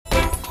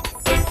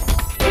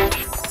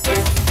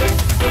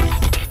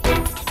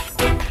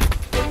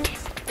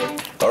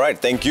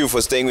right, thank you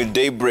for staying with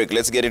Daybreak.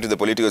 Let's get into the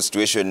political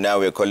situation now.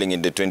 We're calling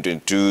in the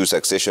 2022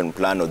 succession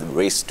plan of the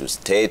race to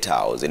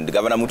Statehouse. And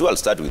Governor Mutu, I'll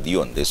start with you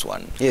on this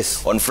one.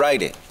 Yes. On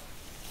Friday,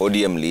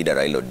 ODM leader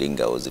Raila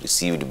Odinga was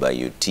received by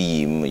your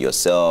team,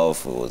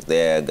 yourself was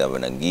there,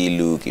 Governor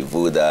Ngilu,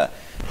 Kivuda.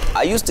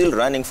 Are you still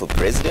running for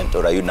president,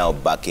 or are you now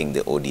backing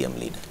the ODM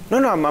leader?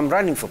 No, I'm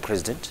running for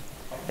president.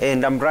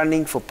 And I'm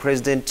running for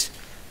president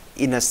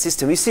in a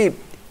system. You see,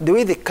 the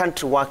way the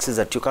country works is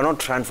that you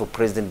cannot run for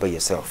president by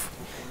yourself.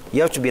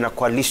 You have to be in a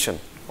coalition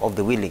of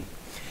the willing.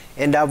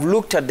 And I've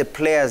looked at the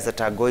players that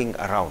are going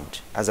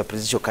around as a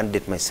presidential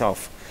candidate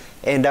myself.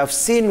 And I've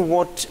seen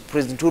what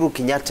President Uhuru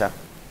Kenyatta,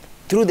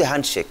 through the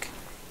handshake,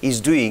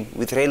 is doing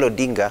with Raila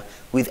Odinga,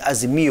 with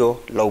Azimio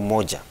la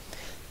Umoja.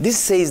 This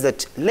says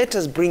that let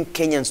us bring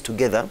Kenyans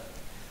together,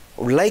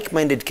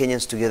 like-minded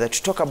Kenyans together,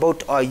 to talk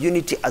about our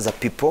unity as a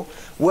people,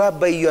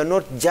 whereby you are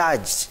not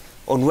judged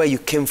on where you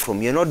came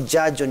from. You're not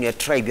judged on your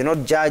tribe. You're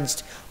not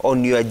judged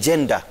on your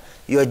gender.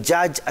 You are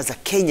judged as a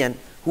Kenyan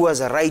who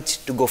has a right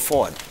to go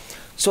forward.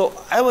 So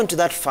I went to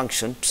that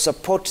function to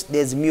support the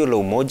Azimio la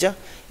Umoja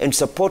and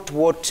support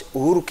what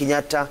Uhuru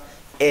Kenyatta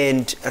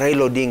and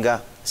Raila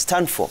Odinga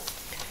stand for.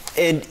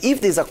 And if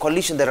there's a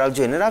coalition that I'll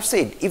join, and I've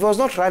said, if I was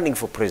not running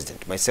for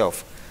president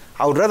myself,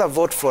 I would rather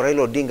vote for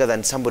Raila Odinga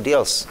than somebody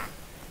else.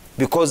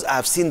 Because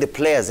I've seen the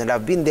players, and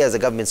I've been there as a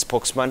government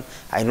spokesman.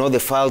 I know the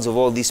files of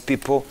all these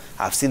people.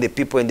 I've seen the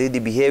people and the way they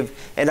behave,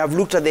 and I've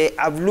looked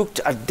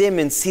at them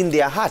and seen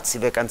their hearts,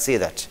 if I can say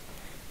that,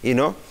 you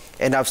know.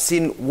 And I've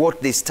seen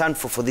what they stand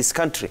for this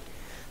country.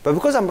 But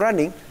because I'm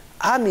running,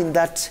 I'm in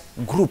that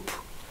group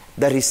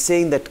that is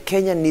saying that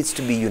Kenya needs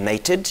to be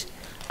united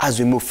as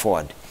we move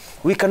forward.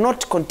 We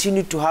cannot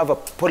continue to have a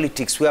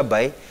politics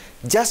whereby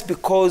just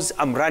because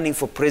I'm running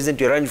for president,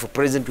 you're running for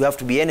president, we have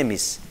to be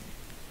enemies.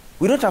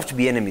 We don't have to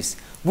be enemies.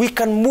 We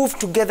can move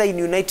together in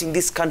uniting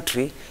this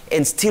country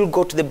and still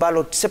go to the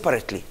ballot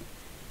separately.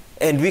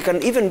 And we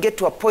can even get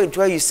to a point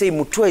where you say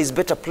Mutua is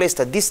better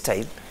placed at this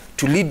time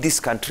to lead this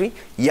country,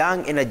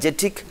 young,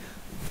 energetic,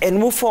 and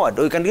move forward.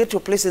 Or you can get to a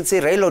place and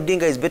say Raila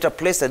Odinga is better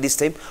placed at this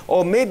time,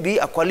 or maybe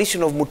a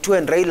coalition of Mutua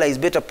and Raila is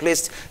better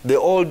placed, the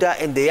older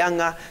and the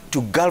younger,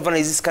 to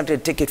galvanize this country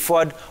and take it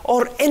forward,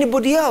 or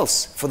anybody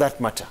else for that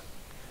matter.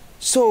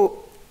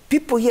 So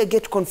people here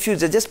get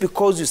confused that just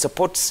because you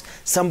support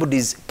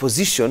somebody's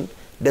position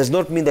does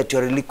not mean that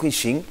you're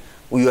relinquishing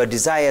your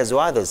desires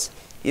or others.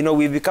 You know,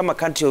 we've become a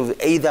country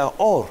of either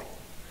or.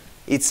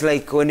 It's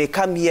like when I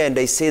come here and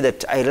I say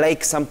that I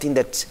like something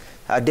that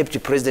Deputy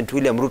President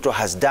William Ruto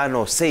has done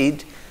or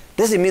said,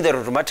 doesn't mean that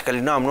automatically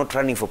now I'm not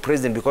running for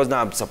president because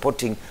now I'm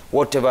supporting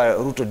whatever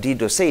Ruto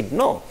did or said.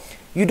 No,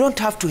 you don't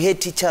have to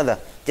hate each other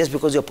just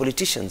because you're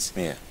politicians.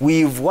 Yeah.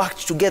 We've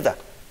worked together.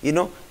 You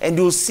know, and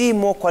you'll see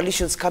more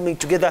coalitions coming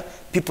together,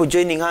 people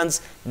joining hands.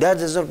 That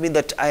does not mean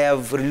that I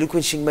have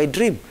relinquishing my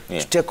dream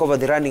to take over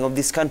the running of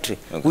this country,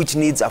 which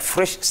needs a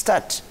fresh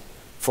start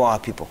for our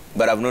people.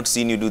 But I've not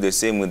seen you do the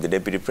same with the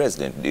deputy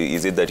president.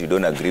 Is it that you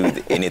don't agree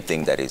with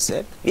anything that he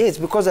said? Yes,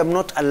 because I'm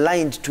not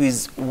aligned to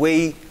his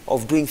way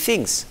of doing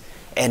things,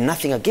 and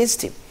nothing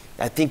against him.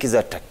 I think he's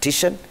a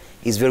tactician.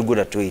 He's very good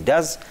at what he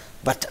does,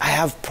 but I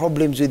have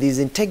problems with his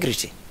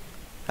integrity.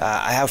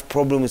 I have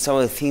problems with some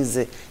of the things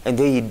and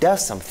the way he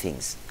does some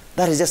things.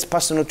 That is just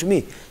personal to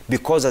me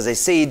because, as I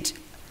said,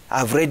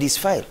 I've read his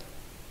file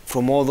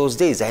from all those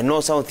days. I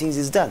know some of the things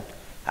he's done.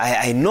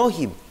 I know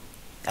him.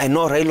 I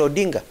know Raila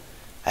Odinga.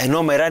 I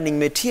know my running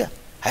mate here.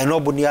 I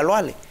know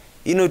Bunialwale.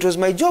 You know, it was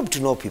my job to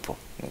know people.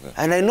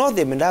 And I know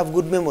them and I have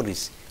good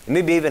memories.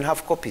 Maybe I even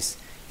have copies.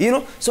 You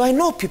know, so I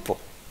know people.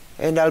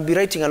 And I'll be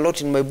writing a lot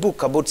in my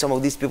book about some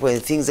of these people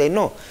and things I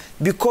know.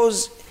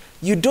 Because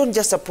you don't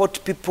just support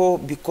people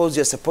because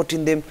you're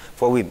supporting them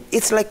for women.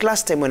 It's like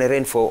last time when I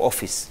ran for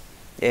office.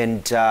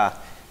 And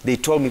they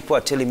told me,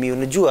 people telling me,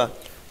 unajua,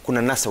 kuna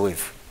NASA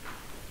wave.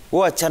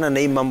 Achana na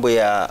hii mambo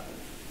ya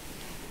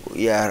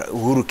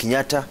Uhuru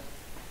Kenyatta,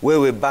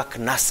 wewe back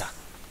NASA.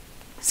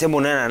 Sema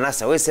unaenda na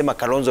NASA, wewe sema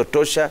Kalonzo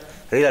tosha,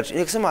 Raila.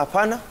 Nikasema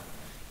hapana.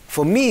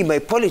 For me, my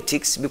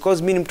politics,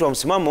 because mimi mtu wa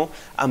msimamo,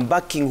 I'm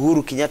backing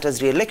Uhuru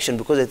Kenyatta's re-election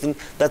because I think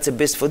that's the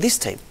best for this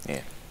time.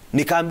 Yeah.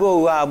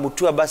 Nikaambiwa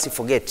Mutua basi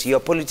forget, your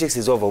politics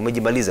is over,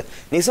 umejimaliza.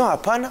 Nikasema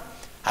hapana,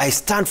 I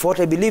stand for what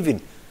I believe in.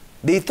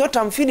 They thought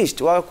I'm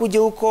finished. Wakakuja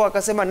huko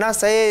wakasema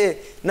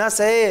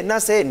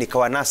NASA,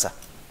 nikawa NASA.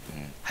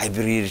 I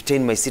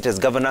retained my seat as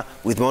governor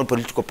with my own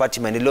political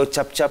party, Manilo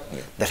Chap,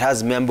 that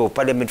has member of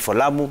parliament for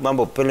Lamu,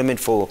 member of parliament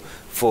for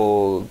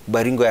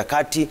Baringo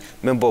Yakati,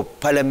 member of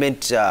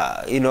parliament,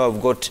 you know,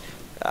 I've got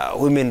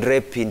women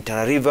rep in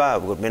Tana River,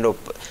 I've got men of,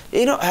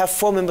 you know, I have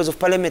 4 members of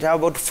parliament, I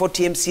have about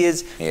 40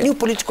 MCAs, new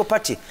political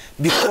party,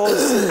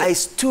 because I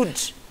stood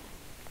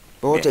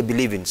for what I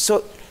believe in.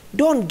 So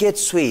don't get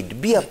swayed,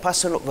 be a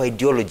person of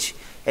ideology.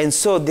 And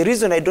so the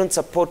reason I don't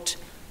support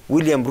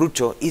William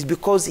Ruto is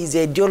because his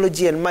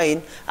ideology and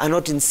mine are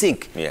not in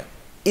sync. Yeah.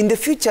 In the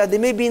future, they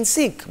may be in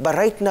sync, but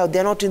right now,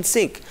 they're not in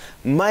sync.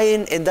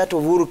 Mine and that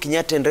of Uhuru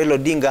Kenyatta and Raila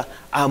Odinga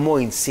are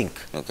more in sync.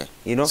 Okay.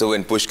 You know? So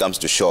when push comes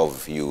to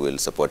shove, you will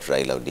support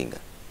Raila Odinga?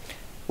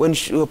 when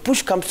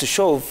push comes to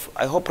shove,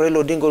 I hope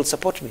Raila Odinga will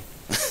support me.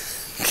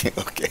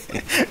 Okay.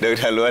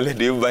 Dr. Alwale,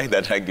 do you buy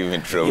that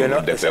argument from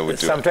Dr. Mutua?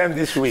 Sometime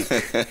this week,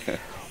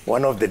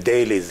 one of the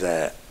dailies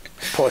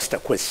posed a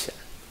question.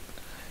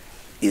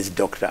 Is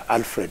Dr.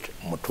 Alfred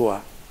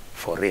Mutua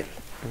for real?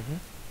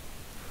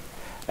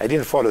 I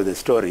didn't follow the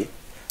story,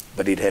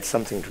 but it had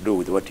something to do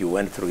with what you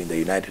went through in the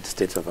United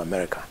States of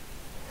America.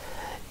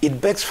 It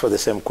begs for the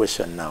same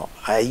question now.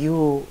 Are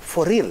you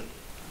for real?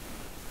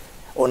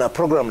 On a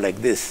program like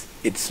this,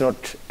 it's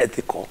not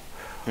ethical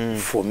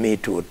for me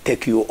to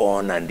take you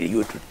on and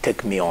you to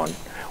take me on.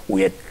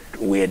 We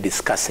are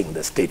discussing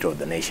the state of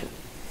the nation.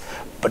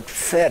 But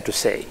fair to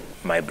say,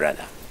 my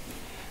brother,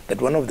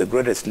 that one of the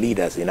greatest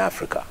leaders in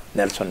Africa,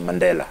 Nelson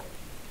Mandela,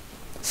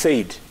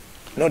 said,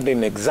 not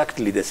in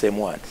exactly the same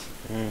words,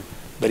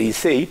 but he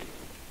said,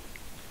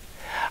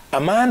 a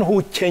man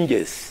who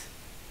changes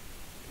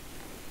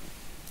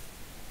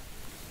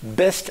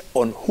based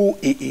on who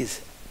he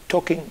is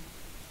talking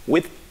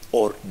with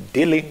or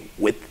dealing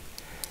with,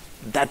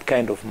 that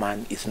kind of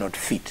man is not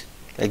fit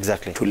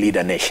to lead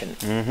a nation.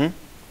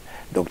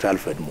 Dr.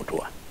 Alfred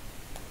Mutua.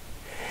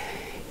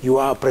 You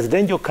are a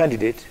presidential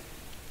candidate.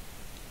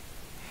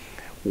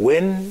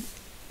 When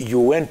you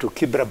went to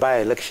Kibra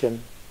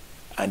by-election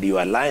and you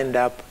are lined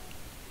up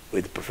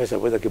with Professor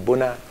Weza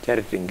Kibuna,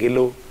 Charity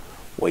Ngilu,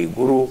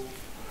 Waiguru,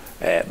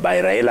 by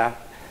Raila,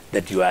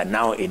 that you are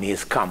now in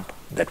his camp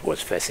that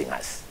was facing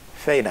us.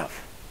 Fair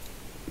enough.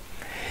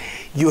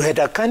 You had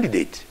a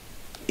candidate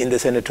in the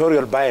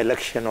senatorial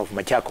by-election of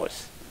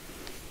Machakos,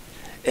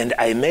 and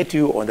I met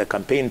you on the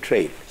campaign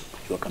trail.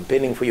 You were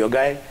campaigning for your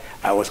guy,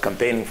 I was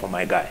campaigning for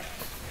my guy.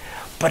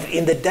 But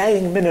in the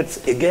dying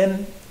minutes,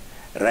 again,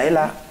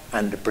 Raila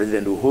and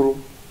President Uhuru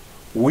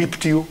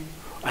whipped you,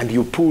 and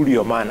you pulled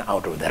your man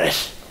out of the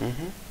race.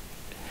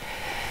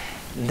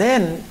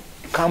 Then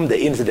come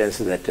the incidents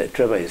that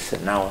Trevor is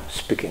now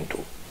speaking to.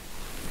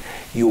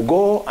 You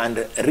go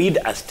and read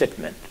a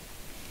statement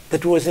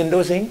that was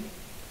endorsing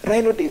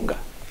Raila Odinga.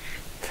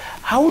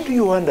 How do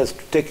you want us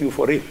to take you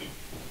for real?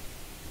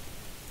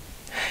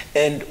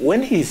 And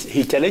when he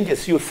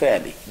challenges you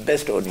fairly,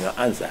 based on your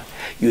answer,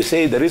 you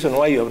say the reason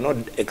why you have not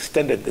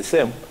extended the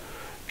same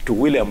to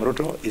William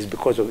Ruto is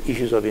because of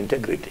issues of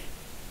integrity.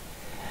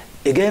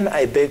 Again,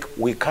 I beg,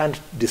 we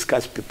can't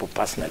discuss people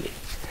personally.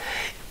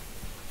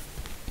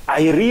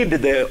 I read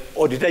the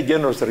Auditor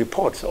General's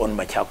reports on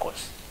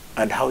Machakos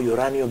and how you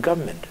run your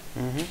government.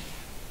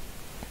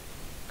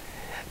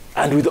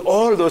 And with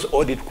all those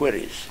audit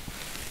queries,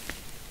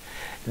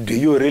 do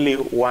you really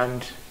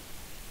want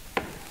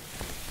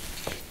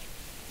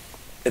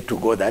to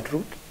go that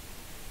route?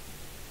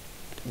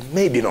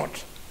 Maybe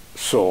not.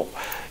 So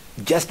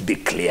just be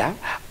clear,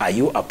 are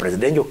you a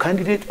presidential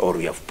candidate or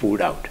you have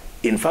pulled out?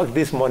 In fact,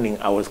 this morning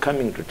I was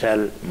coming to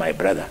tell my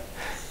brother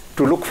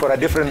to look for a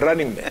different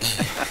running mate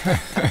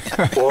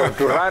or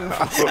to run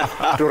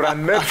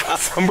mate for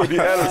somebody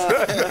else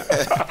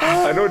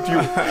and not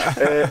you,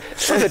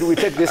 so that we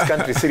take this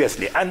country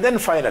seriously. And then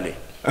finally,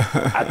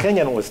 a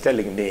Kenyan was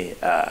telling me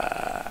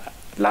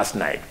last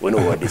night when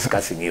we were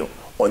discussing you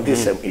on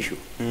this same issue,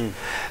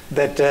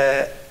 that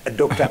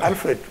Dr.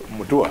 Alfred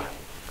Mutua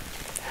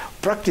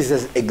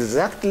practices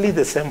exactly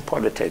the same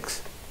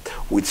politics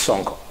with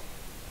Sonko.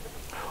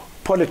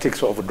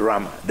 Politics of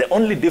drama. The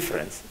only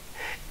difference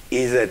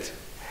is that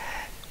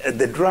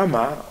the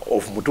drama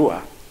of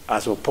Mutua,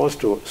 as opposed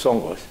to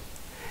Songo's,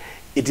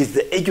 it is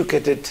the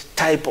educated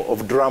type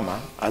of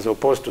drama as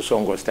opposed to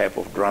Songo's type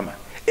of drama.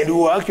 And we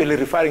were actually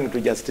referring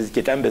to Justice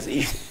Chitambe's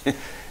issue.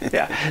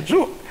 Yeah.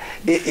 So,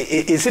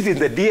 is it in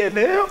the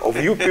DNA of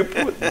you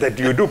people that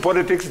you do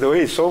politics the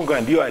way Songo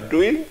and you are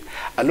doing?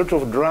 A lot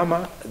of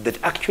drama that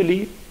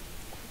actually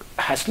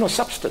has no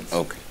substance.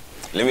 Okay.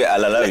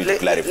 I'll allow you to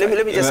clarify.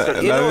 Let me just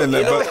let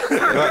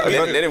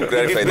him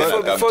clarify.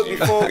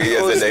 Before he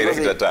has a direct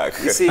attack.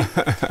 You see,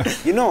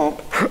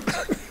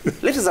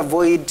 let us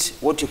avoid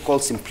what you call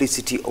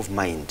simplicity of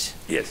mind.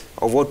 Yes.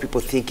 Of what people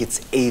think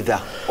it's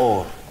either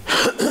or.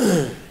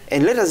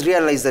 And let us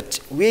realize that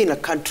we're in a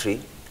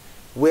country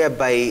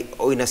whereby,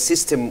 or in a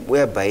system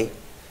whereby,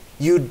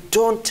 you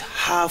don't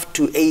have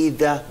to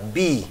either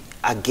be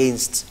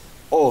against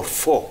or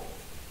for.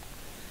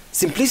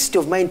 Simplicity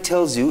of mind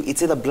tells you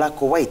it's either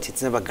black or white,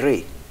 it's never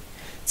gray.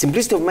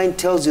 Simplicity of mind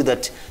tells you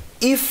that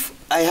if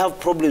I have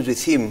problems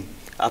with him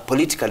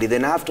politically,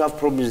 then I have to have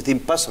problems with him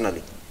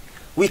personally.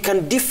 We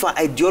can differ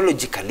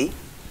ideologically,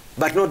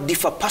 but not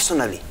differ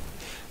personally.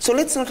 So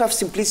let's not have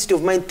simplicity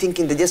of mind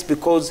thinking that just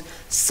because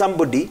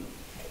somebody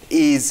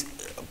is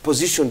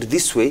positioned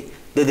this way,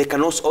 that they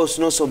can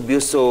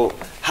also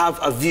have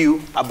a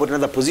view about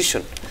another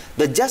position.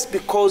 That just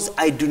because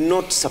I do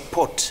not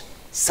support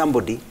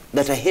somebody,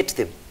 that I hate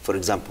them, for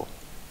example.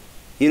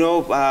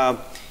 Let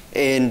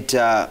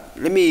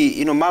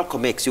me,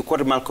 Malcolm X, you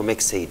quoted Malcolm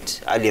X said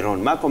earlier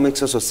on. Malcolm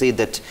X also said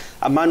that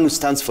a man who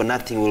stands for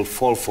nothing will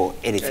fall for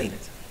anything.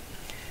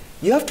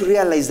 You have to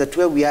realize that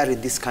where we are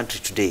in this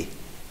country today,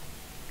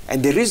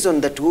 and the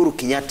reason that Uhuru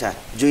Kenyatta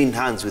joined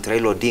hands with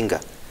Raila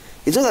Odinga,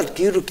 It's not that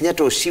Uhuru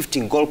Kenyatta was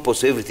shifting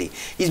goalposts or everything.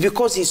 It's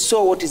because he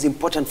saw what is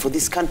important for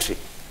this country.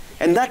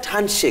 And that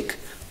handshake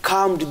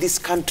calmed this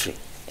country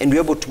and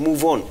we're able to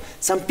move on.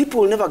 Some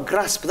people will never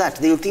grasp that.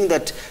 They will think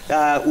that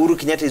Uhuru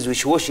Kenyatta is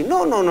wishy-washy.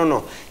 No, no, no,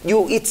 no.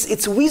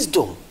 It's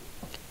wisdom.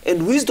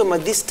 And wisdom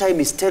at this time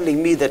is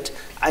telling me that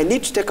I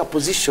need to take a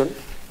position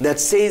that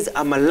says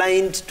I'm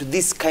aligned to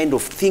this kind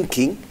of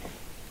thinking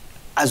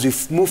as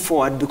we move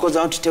forward, because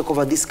I want to take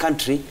over this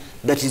country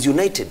that is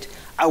united.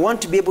 I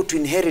want to be able to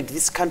inherit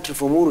this country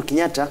from Uhuru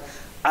Kenyatta,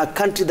 a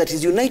country that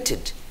is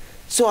united.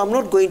 So I'm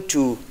not going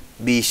to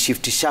be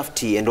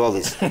shifty-shafty and all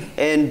this.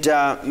 And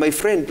my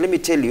friend, let me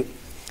tell you,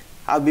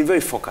 I've been very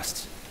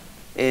focused.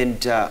 And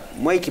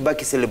Mwai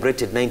Kibaki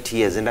celebrated 90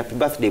 years, and happy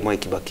birthday, Mwai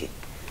Kibaki,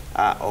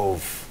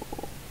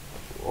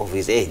 of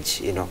his age,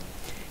 you know.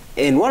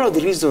 And one of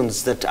the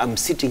reasons that I'm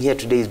sitting here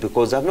today is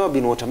because I've never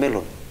been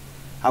watermelon.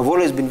 I've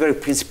always been very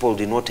principled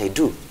in what I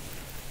do.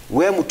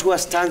 Where Mutua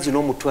stands, you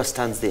know Mutua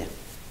stands there.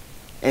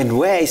 And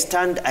where I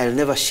stand, I'll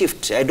never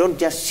shift. I don't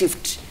just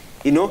shift,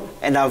 you know,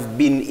 and I've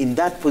been in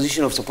that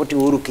position of supporting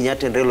Uhuru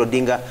Kenyatta and Raila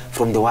Odinga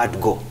from the word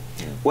go.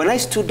 When I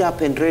stood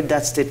up and read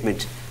that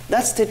statement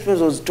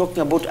was talking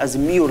about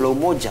Azimio la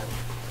Umoja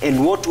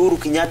and what Uhuru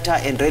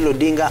Kenyatta and Raila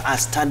Odinga are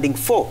standing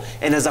for.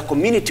 And as a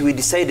community, we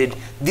decided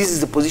this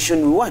is the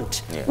position we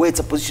want, where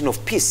it's a position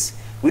of peace.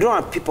 We don't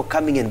want people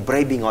coming and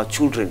bribing our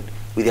children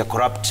with their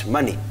corrupt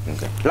money.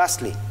 Okay.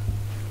 Lastly,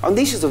 on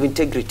the issues of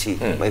integrity,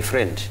 my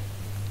friend,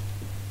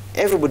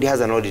 everybody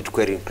has an audit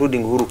query,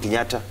 including Uhuru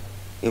Kenyatta,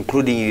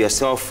 including you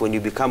yourself. When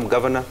you become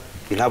governor,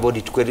 you'll have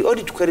audit queries.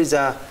 Audit queries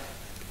are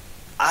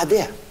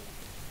there,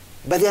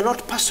 but they are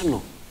not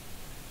personal.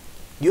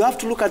 You have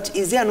to look at,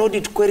 is there an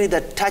audit query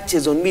that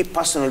touches on me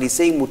personally,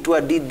 saying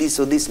Mutua did this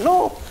or this?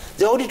 No.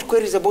 The audit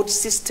query is about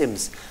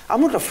systems.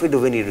 I'm not afraid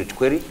of any audit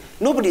query.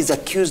 Nobody has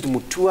accused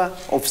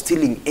Mutua of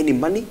stealing any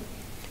money.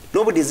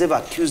 Nobody has ever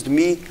accused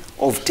me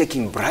of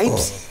taking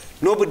bribes.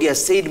 Nobody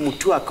has said,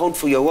 Mutua, account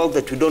for your wealth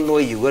that we don't know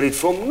where you got it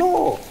from.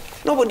 No,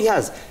 nobody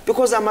has.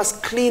 Because I'm as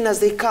clean as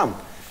they come.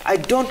 I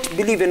don't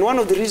believe, and one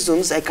of the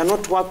reasons I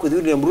cannot work with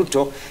William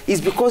Ruto is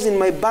because in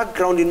my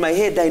background, in my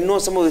head, I know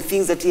some of the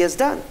things that he has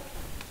done,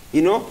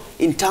 you know,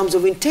 in terms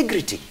of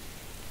integrity.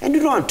 And we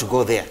don't want to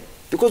go there,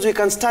 because we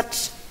can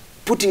start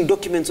putting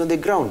documents on the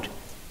ground.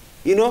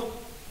 You know,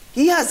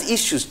 he has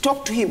issues.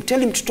 Talk to him. Tell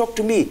him to talk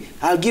to me.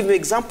 I'll give him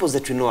examples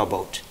that we know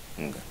about.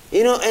 Okay.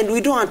 You know, and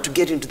we don't want to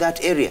get into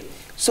that area.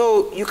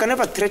 So you can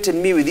never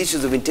threaten me with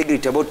issues of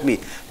integrity about me.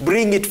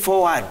 Bring it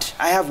forward.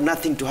 I have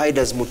nothing to hide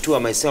as Mutua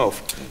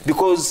myself.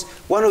 Because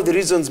one of the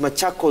reasons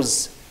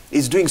Machakos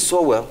is doing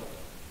so well,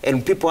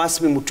 and people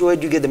ask me, Mutua, where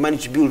do you get the money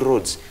to build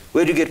roads?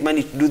 Where do you get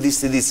money to do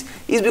this and this?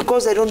 It's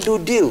because I don't do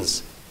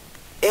deals.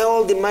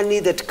 All the money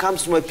that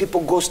comes to my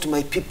people goes to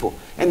my people.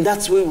 And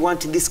that's what we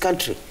want in this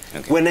country.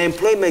 Okay. When I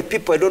employ my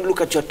people, I don't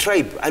look at your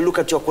tribe. I look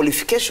at your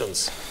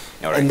qualifications.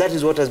 Right. And that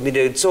is what has been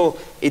done. So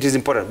it is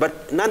important.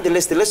 But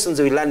nonetheless, the lessons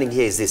that we're learning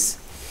here is this.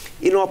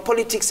 In our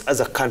politics as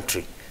a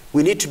country,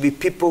 we need to be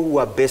people who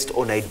are based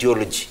on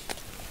ideology.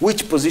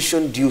 Which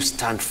position do you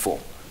stand for?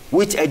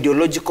 Which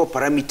ideological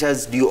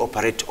parameters do you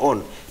operate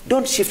on?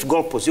 Don't shift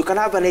goalposts. You can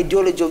have an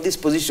ideology of this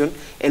position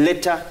and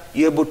later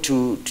you're able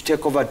to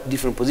take over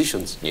different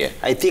positions. Yeah.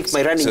 I think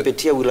my running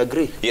mate here will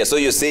agree. Yeah, so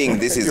you're saying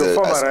this is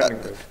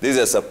this is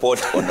a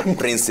support on a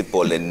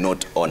principle and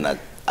not on an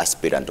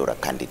aspirant or a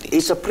candidate.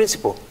 It's a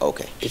principle.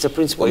 Okay. It's a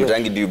principle.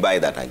 Well, do you buy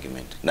that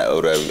argument? Now,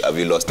 or have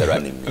you lost the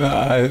running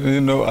mate?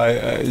 You know,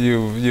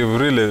 you've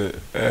really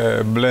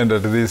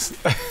blended this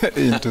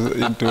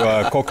into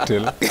a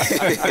cocktail.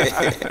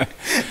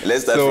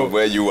 Let's start from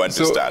where you want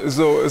to start.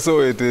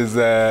 So it is...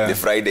 the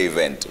Friday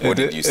event, what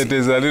did you see? It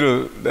is a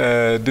little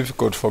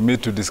difficult for me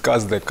to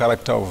discuss the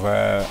character of,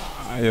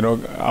 you know,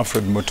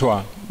 Alfred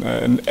Mutua.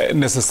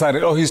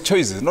 Necessarily, or his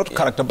choices, not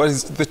character, but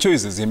the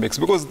choices he makes,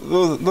 because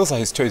those are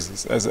his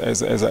choices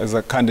as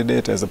a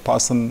candidate, as a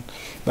person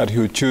that he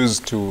would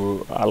choose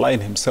to align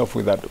himself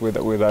with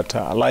that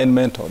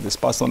alignment or this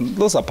person.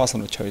 Those are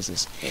personal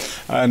choices,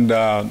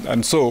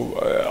 and so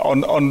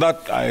on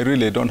that I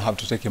really don't have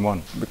to take him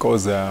on,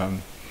 because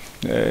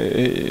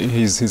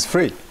he's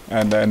free.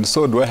 And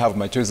so do I have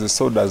my choices,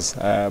 so does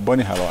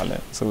Boni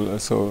Halwale.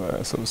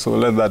 So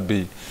let that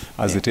be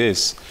as it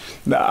is.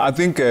 I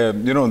think,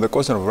 you know, the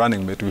question of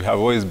running mate, we have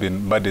always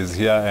been buddies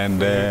here, and,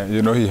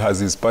 you know, he has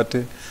his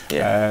party.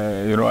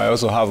 Yeah. You know, I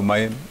also have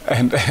mine.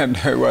 And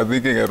we're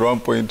thinking at one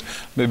point,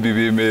 maybe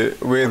we may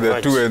weigh the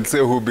two and say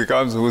who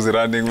becomes who's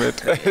running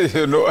mate,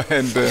 you know.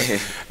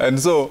 And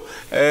so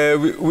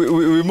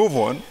we move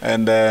on,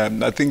 and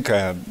I think,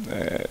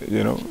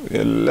 you know,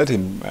 let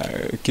him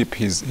keep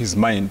his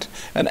mind.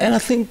 And I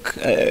think,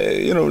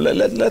 you know,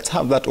 let's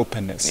have that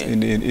openness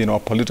in our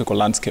political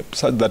landscape,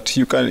 so that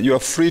you are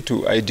free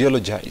to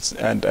ideologize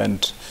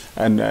and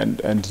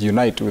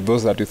unite with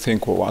those that you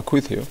think will work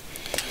with you.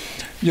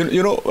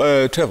 You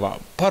know, Trevor,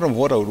 part of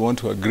what I would want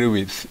to agree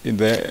with in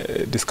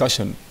the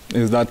discussion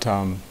is that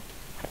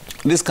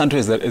this country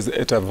is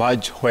at a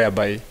verge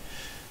whereby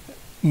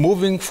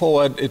moving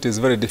forward, it is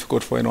very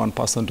difficult for any one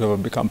person to ever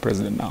become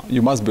president now.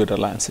 You must build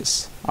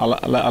alliances.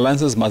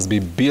 Alliances must be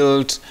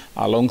built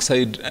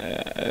alongside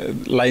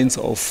lines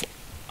of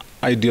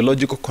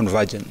ideological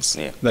convergence,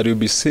 that we'll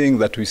be seeing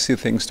that we see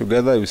things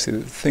together, we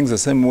see things the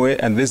same way,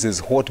 and this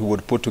is what we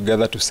would put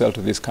together to sell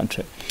to this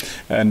country.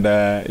 And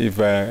if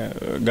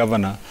a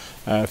governor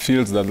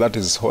feels that that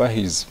is where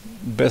he's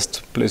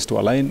best placed to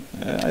align,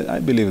 I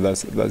believe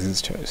that's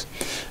his choice.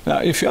 Now,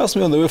 if you ask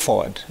me on the way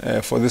forward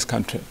for this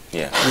country,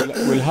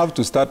 we'll have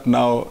to start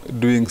now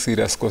doing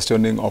serious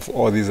questioning of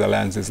all these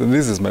alliances, and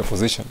this is my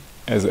position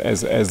as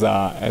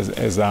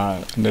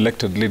an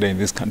elected leader in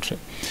this country.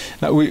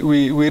 Now,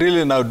 we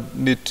really now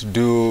need to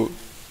do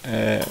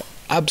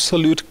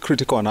absolute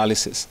critical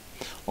analysis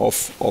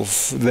of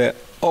the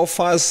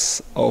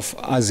offers of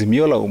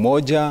Azimio la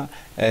Umoja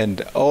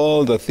and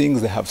all the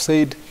things they have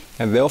said,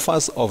 and the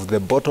offers of the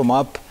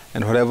bottom-up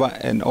and whatever,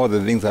 and all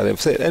the things that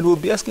they've said. And we'll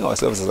be asking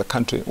ourselves as a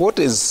country, what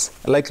is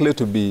likely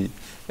to be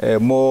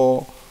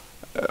more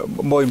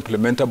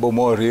implementable,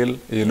 more real,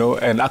 you know,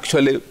 and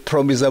actually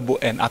promisable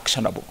and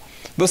actionable?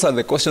 Those are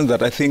the questions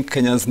that I think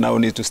Kenyans now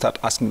need to start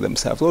asking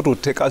themselves. What will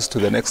take us to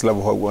the next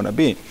level where we want to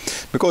be?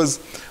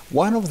 Because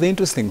one of the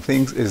interesting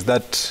things is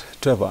that,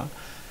 Trevor,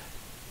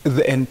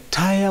 the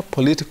entire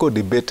political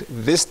debate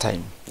this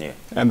time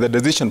and the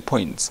decision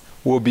points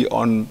will be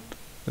on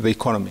the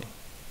economy.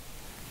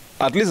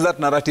 At least that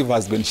narrative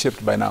has been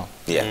shaped by now.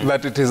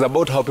 That it is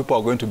about how people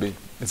are going to be.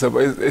 It's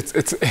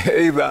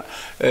either,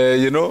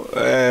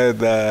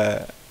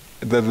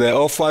 the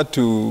offer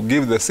to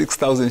give the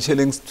 6,000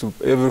 shillings to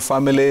every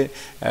family,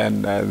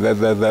 and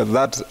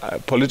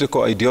that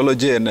political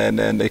ideology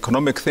and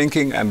economic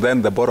thinking, and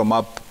then the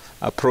bottom-up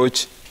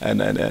approach,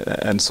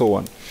 and so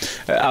on.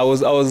 I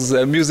was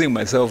amusing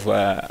myself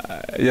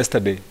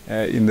yesterday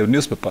in the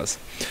newspapers.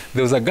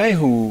 There was a guy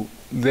who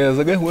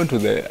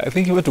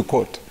went to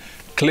court,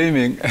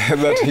 claiming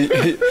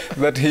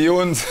that he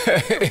owns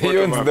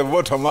the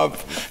bottom-up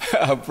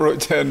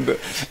approach, and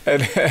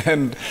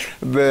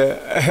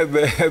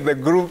the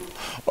group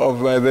of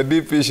the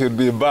DP should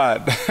be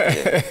barred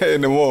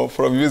anymore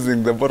from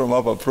using the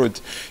bottom-up approach.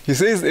 He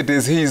says it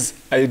is his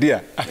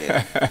idea,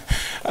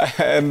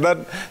 and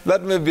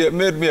that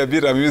made me a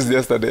bit amused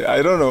yesterday.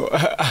 I don't know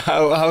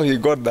how he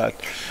got that,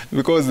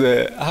 because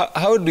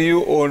how do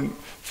you own,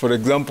 for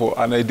example,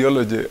 an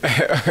ideology,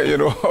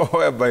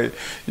 whereby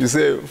you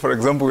say, for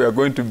example, we are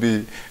going to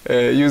be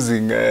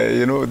using,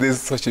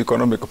 this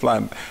socio-economic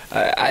plan.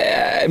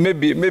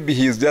 Maybe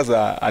he's just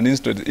an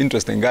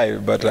interesting guy,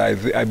 but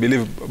I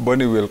believe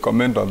Bonnie will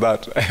comment on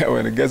that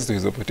when it gets to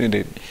his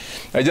opportunity.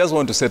 I just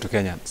want to say to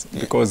Kenyans,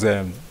 because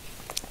the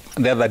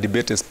other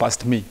debate is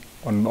past me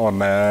on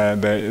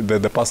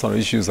the personal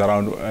issues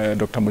around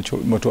Dr.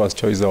 Mutua's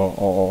choice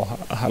or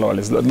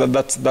Halwale's.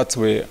 That's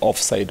way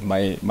offside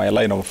my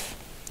line of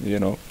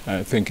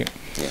thinking.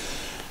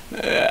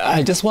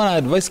 I just want to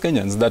advise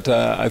Kenyans that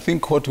I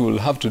think what we'll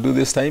have to do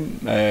this time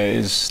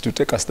is to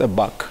take a step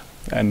back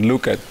and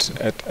look at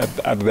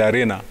the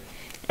arena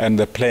and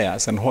the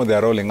players and how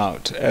they're rolling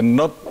out, and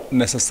not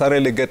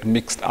necessarily get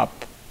mixed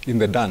up in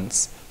the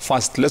dance.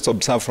 First, let's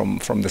observe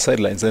from the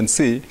sidelines and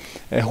see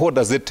what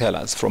does it tell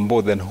us from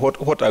both, and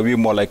what are we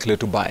more likely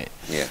to buy.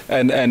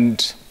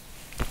 And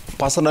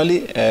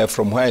personally,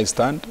 from where I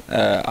stand,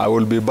 I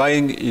will be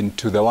buying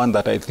into the one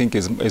that I think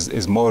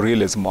is more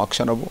real, is more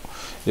actionable.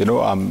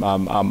 I'm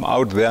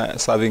out there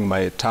serving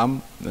my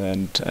term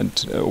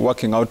and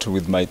working out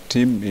with my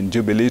team in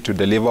Jubilee to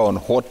deliver on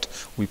what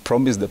we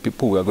promised the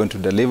people we are going to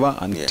deliver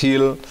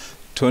until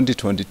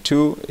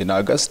 2022 in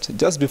August.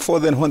 Just before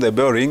then, when the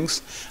bell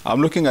rings,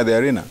 I'm looking at the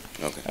arena.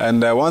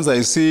 And once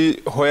I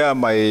see where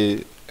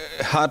my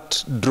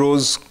heart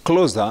draws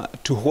closer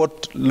to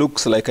what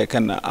looks like I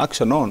can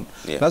action on,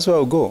 that's where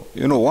I'll go.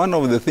 One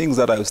of the things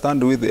that I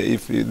stand with,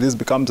 if this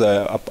becomes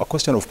a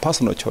question of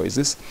personal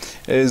choices,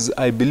 is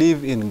I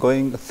believe in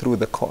going through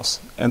the course.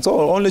 And so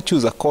I'll only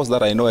choose a course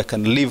that I know I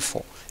can live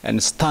for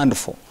and stand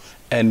for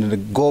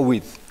and go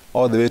with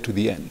all the way to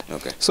the end.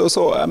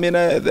 So I mean,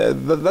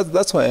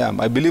 that's where I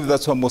am. I believe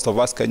that's where most of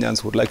us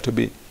Kenyans would like to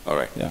be. All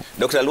right.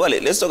 Dr.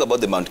 Halwale, let's talk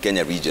about the Mount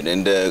Kenya region.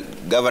 And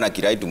Governor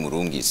Kiraitu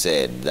Murungi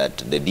said that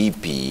the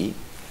DP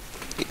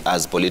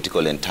has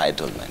political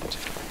entitlement.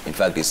 In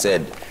fact, he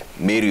said,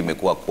 Mary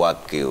imekuwa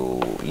kwake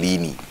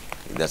lini.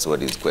 That's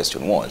what his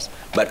question was.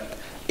 But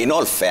in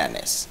all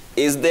fairness,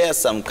 is there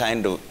some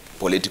kind of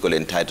political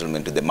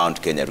entitlement to the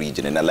Mount Kenya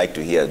region? And I'd like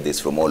to hear this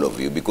from all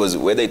of you, because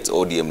whether it's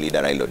ODM leader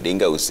Raila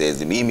Odinga, who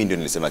says, mimi ndio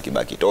nilisema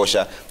Kibaki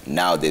tosha,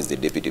 now there's the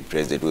deputy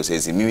president who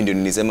says, mimi ndio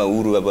nilisema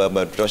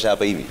Uhuru tosha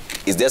hapa hivi.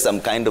 Is there some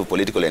kind of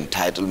political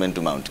entitlement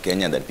to Mount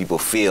Kenya that people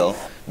feel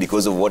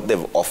because of what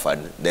they've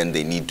offered, then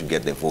they need to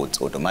get the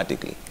votes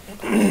automatically?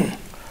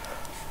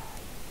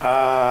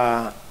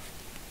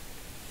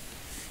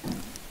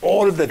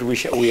 All that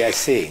we are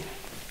saying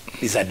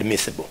is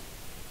admissible,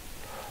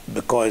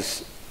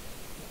 because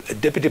a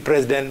deputy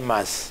president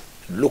must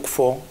look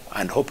for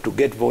and hope to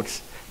get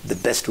votes the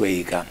best way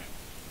he can.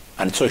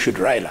 And so should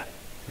Raila.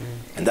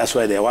 And that's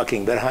why they're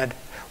working very hard.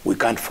 We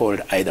can't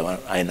fault either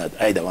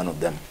one of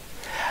them.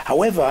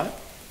 However,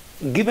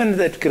 given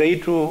that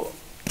Kreitu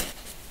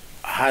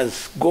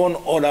has gone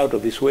all out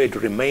of his way to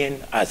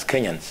remain as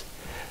Kenyans,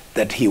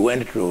 that he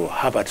went to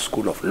Harvard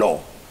School of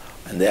Law,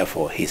 and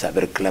therefore he's a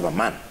very clever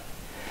man,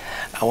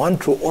 I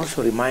want to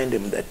also remind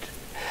him that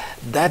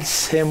that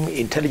same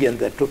intelligence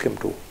that took him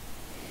to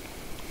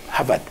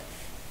Harvard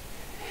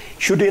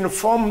should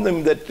inform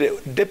them that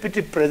the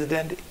deputy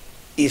president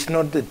is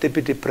not the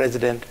deputy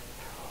president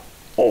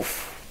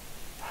of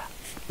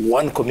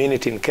one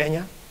community in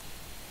Kenya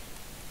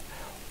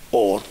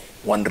or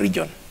one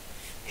region.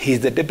 He is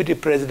the deputy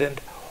president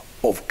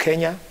of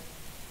Kenya,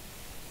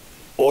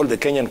 all the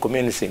Kenyan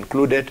communities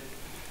included,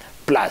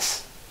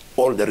 plus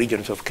all the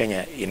regions of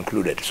Kenya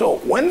included. So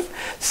when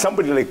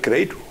somebody like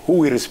Kreitu, who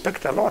we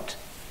respect a lot,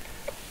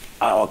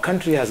 our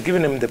country has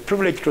given him the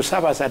privilege to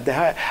serve us at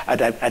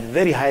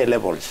very high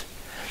levels.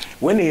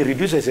 When he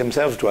reduces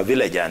himself to a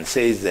villager and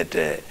says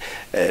that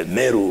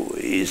Meru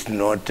is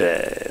not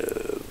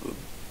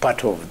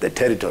part of the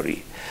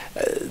territory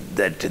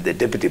that the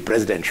deputy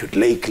president should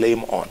lay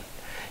claim on,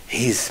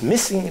 he's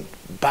missing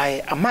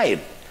by a mile.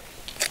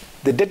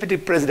 The deputy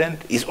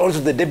president is also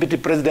the deputy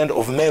president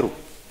of Meru.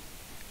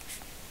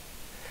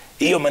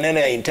 Iyo maneno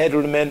ya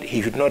entitlement,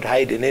 he should not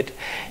hide in it.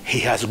 He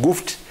has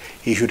goofed.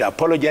 He should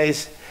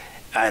apologize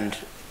and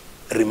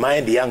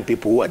remind young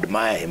people who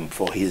admire him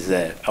for his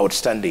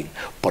outstanding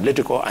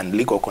political and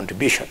legal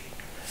contribution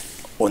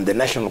on the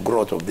national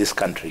growth of this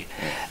country,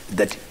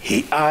 that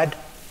he had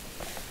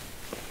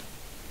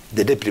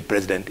the deputy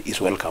president is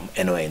welcome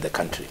anywhere in the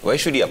country. Why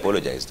should he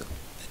apologize, though?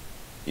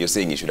 You're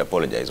saying he should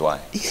apologize.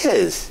 Why?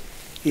 Yes,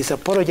 he's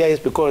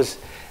apologized because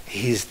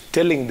he's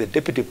telling the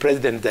deputy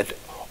president that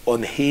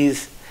on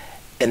his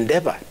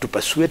endeavor to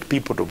persuade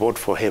people to vote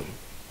for him,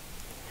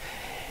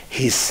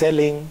 he's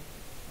selling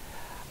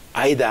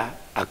either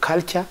a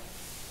culture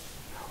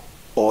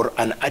or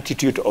an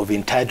attitude of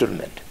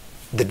entitlement.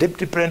 The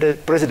deputy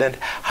president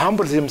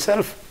humbles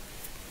himself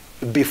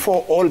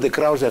before all the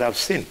crowds that I've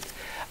seen.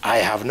 I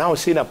have now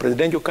seen a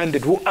presidential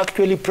candidate who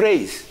actually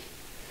prays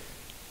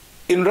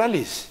in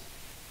rallies.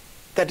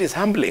 That is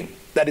humbling.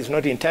 That is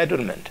not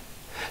entitlement.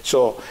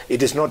 So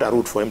it is not a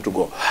route for him to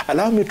go.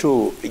 Allow me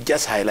to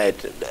just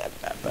highlight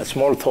a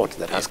small thought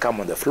that has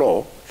come on the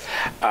floor.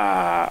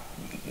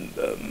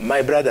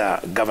 My brother,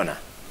 Governor,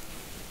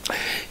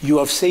 you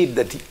have said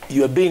that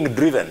you are being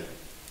driven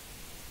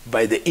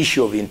by the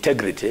issue of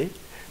integrity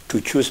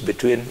to choose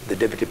between the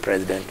deputy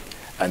president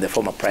and the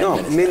former prime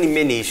minister. No,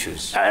 many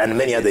issues. And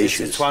many other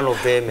issues. It's one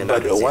of them.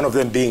 But one of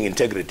them being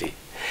integrity.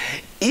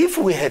 If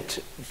we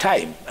had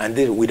time, and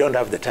we don't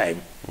have the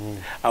time,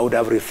 I would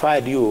have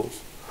referred you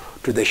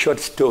to the short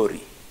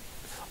story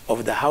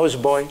of the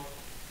houseboy,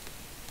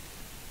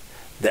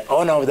 the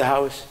owner of the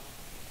house,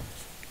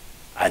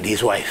 and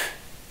his wife.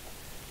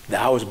 The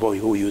houseboy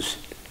who used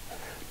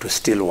to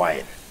steal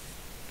wine.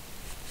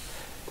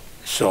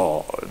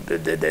 So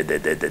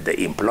the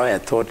employer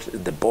thought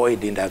the boy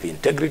didn't have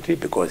integrity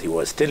because he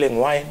was stealing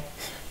wine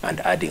and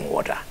adding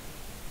water.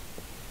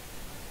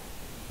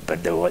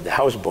 But the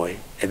houseboy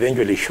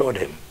eventually showed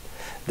him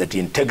that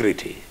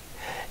integrity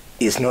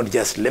is not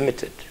just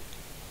limited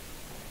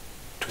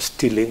to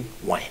stealing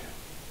wine.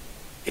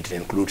 It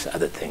includes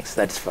other things.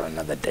 That's for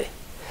another day.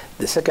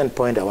 The second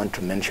point I want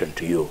to mention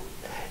to you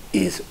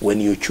is when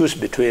you choose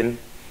between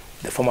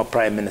the former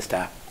prime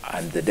minister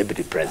and the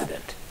deputy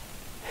president,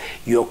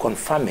 you're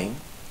confirming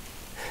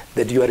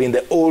that you are in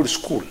the old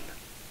school.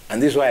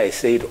 And this is why I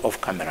said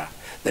off camera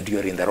that you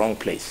are in the wrong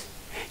place.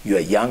 You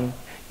are young,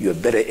 you are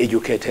better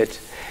educated,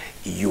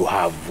 you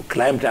have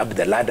climbed up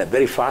the ladder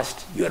very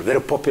fast, you are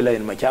very popular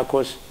in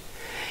Machakos.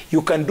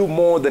 You can do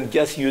more than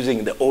just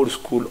using the old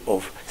school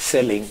of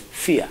selling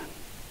fear.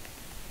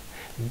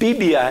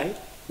 BBI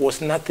was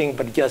nothing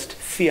but just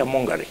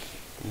fear-mongering.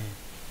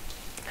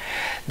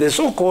 The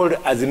so-called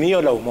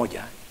Azimio la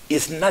Umoja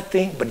is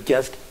nothing but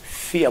just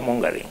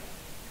fear-mongering.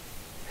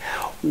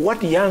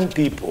 What young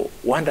people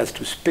want us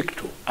to speak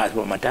to, as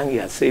Matangi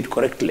has said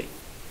correctly,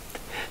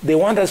 they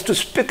want us to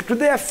speak to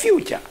their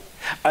future.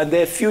 And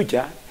their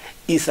future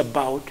is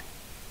about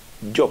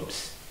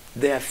jobs.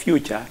 Their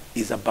future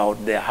is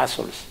about their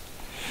hustles.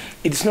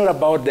 It's not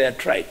about their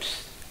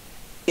tribes.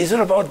 It's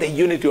not about the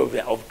unity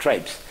of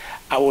tribes.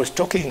 I was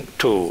talking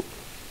to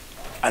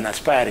an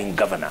aspiring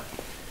governor,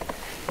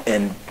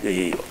 and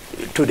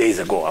 2 days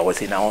ago I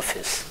was in her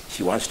office.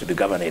 She wants to be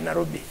governor in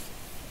Nairobi.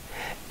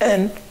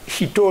 And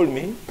she told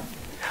me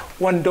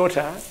one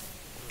daughter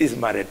is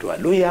married to a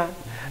Luya,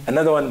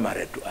 another one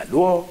married to a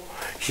Luo.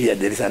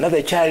 There is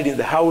another child in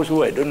the house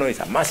who I don't know is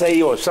a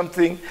Masai or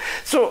something.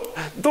 So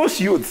those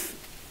youth,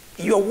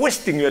 you're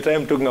wasting your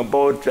time talking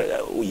about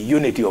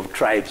unity of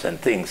tribes and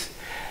things.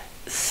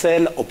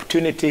 Sell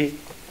opportunity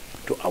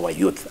to our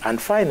youth. And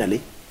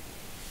finally,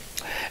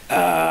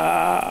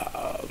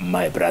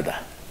 my brother,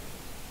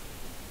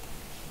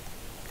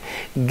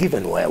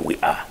 given where we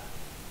are,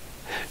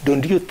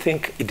 don't you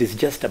think it is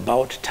just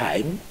about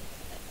time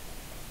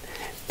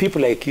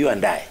people like you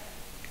and I,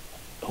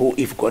 who,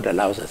 if God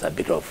allows us a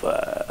bit of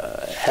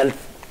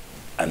health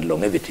and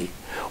longevity,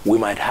 we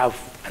might have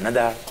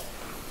another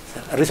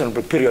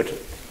reasonable period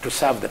to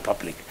serve the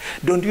public.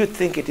 Don't you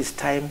think it is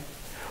time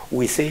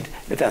we said,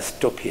 let us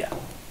stop here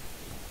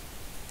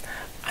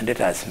and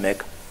let us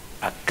make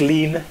a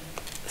clean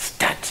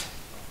start?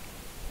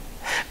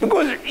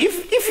 Because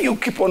if you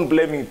keep on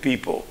blaming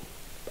people,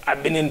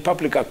 I've been in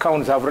public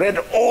accounts, I've read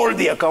all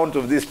the accounts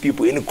of these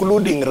people,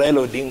 including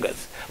Raila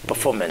Odinga's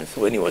performance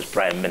when he was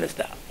Prime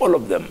Minister, all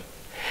of them.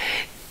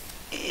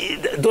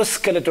 Those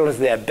skeletons,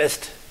 they are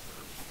best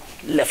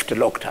left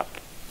locked up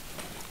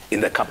in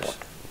the cupboard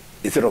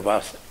instead of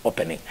us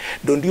opening.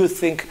 Don't you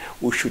think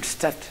we should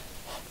start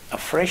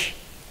afresh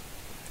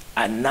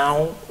and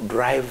now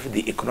drive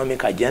the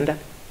economic agenda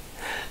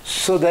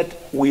so that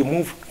we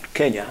move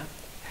Kenya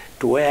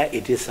to where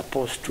it is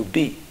supposed to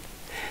be?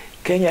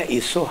 Kenya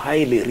is so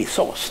highly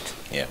resourced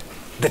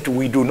that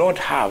we do not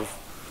have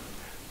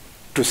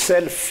to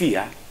sell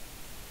fear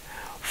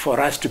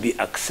for us to be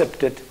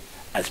accepted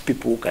as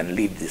people who can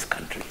lead this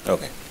country.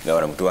 Okay.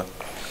 Governor Mutua.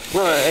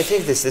 Well, I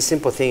think the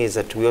simple thing is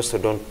that we also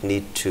don't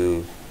need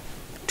to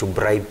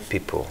bribe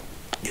people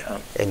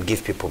and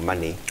give people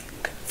money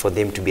for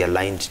them to be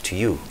aligned to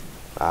you.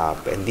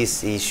 And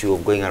this issue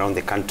of going around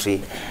the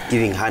country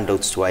giving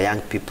handouts to our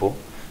young people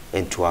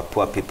and to our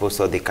poor people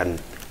so they can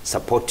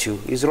support you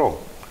is wrong.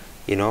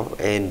 You know,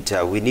 and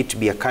we need to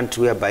be a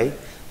country whereby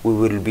we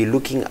will be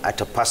looking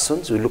at a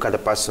person's, we look at the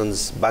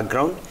person's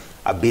background,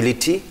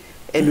 ability,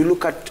 and we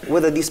look at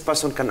whether this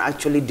person can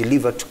actually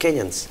deliver to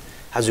Kenyans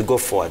as we go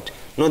forward,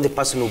 not the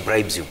person who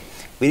bribes you.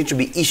 We need to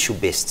be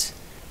issue-based,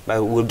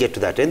 but we'll get to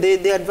that. And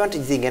the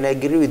advantage thing, and I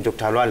agree with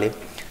Dr. Halwale,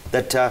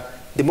 that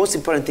the most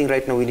important thing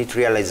right now we need to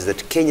realize is that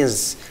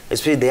Kenyans,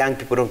 especially the young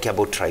people, don't care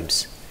about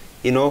tribes.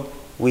 You know,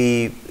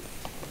 we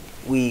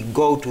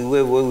go to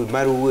where we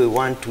marry who we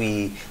want,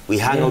 we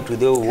hang out with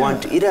who we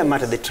want. It doesn't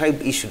matter, the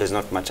tribe issue does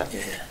not matter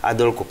at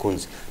the local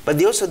cocoons. But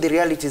the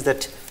reality is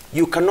that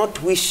you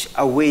cannot wish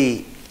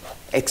away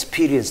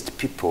experienced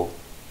people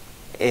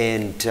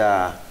and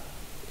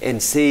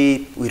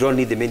say we don't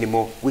need them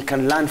anymore. We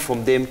can learn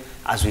from them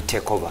as we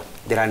take over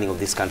the running of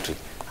this country.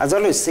 As I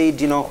always said,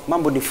 you know,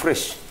 mambo ni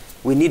fresh.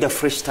 We need a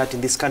fresh start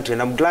in this country,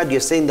 and I'm glad you're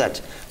saying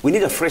that. We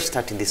need a fresh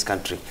start in this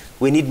country.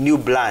 We need new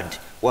blood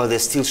while they're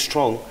still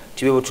strong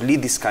to be able to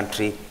lead this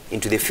country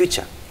into the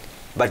future.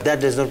 But that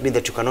does not mean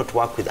that you cannot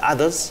work with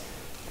others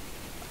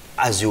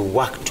as you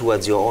work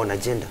towards your own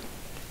agenda.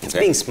 It's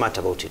being smart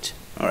about it.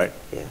 All right.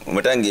 Yeah.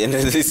 Mutangi,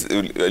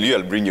 and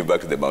I'll bring you back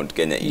to the Mount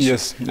Kenya issue.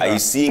 Yes. Are you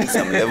seeing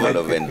some level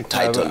of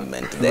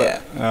entitlement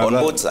there on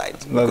both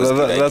sides?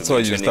 That's why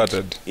you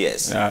started.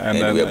 Yes, and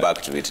we're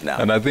back to it now.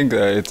 And I think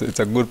it's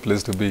a good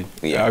place to be.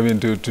 I mean,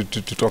 to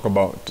talk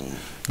about.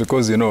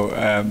 Because, you know,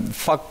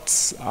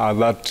 facts are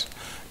that,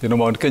 you know,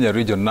 Mount Kenya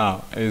region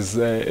now is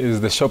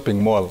the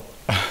shopping mall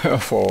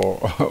for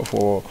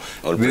all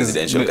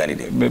presidential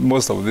candidates.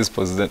 Most of these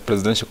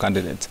presidential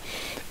candidates.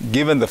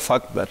 Given the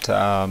fact that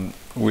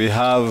we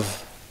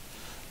have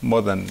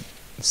more than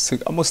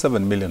almost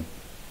 7 million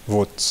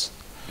votes,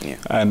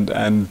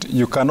 and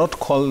you cannot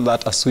call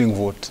that a swing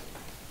vote.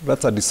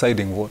 That's a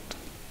deciding vote,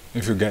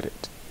 if you get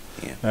it.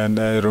 And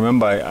I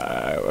remember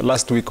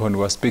last week when we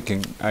were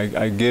speaking,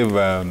 I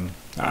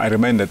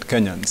reminded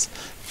Kenyans,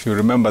 if you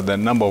remember the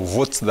number of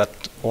votes that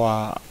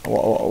were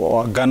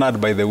garnered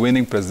by the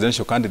winning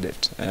presidential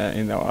candidate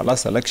in our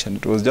last election,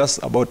 it was just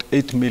about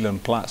 8 million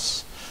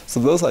plus. So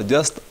those are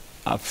just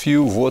a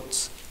few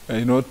votes,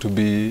 you know, to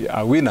be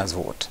a winner's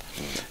vote.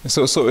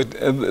 So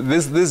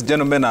these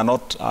gentlemen are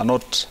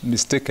not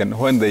mistaken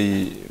when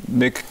they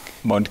make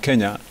Mount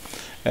Kenya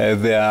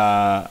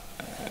their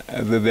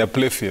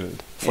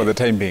playfield for the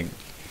time being.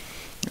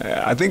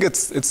 I think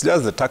it's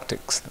just the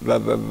tactics.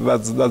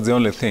 That's the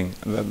only thing.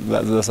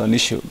 That's an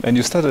issue. And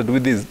you started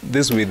with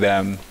this with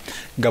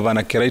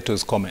Governor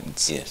Kiraito's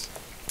comments. Yes.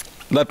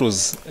 That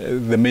was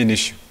the main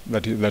issue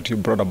that you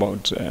brought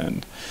about.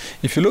 And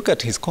if you look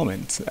at his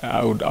comments,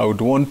 I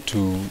would want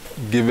to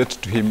give it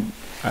to him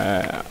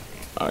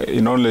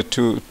in only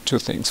two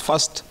things.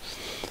 First,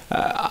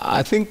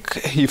 I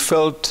think he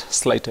felt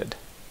slighted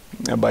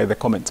by the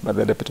comments by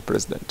the Deputy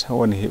President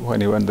when he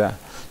went there.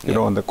 You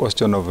know, on the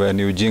question of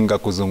ni ujinga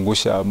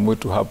kuzungusha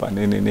mtu hapa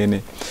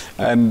nini.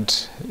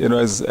 And, you know,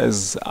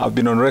 as I've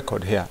been on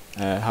record here,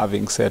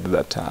 having said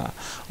that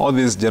all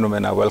these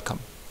gentlemen are welcome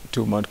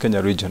to Mount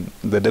Kenya region.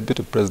 The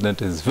Deputy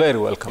President is very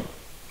welcome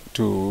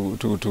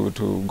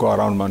to go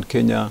around Mount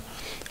Kenya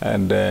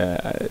and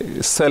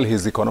sell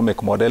his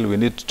economic model. We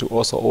need to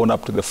also own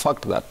up to the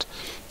fact that,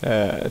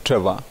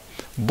 Trevor,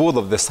 both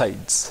of the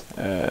sides,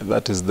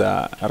 that is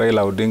the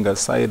Raila Odinga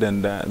side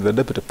and the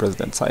Deputy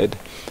President side,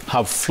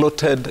 have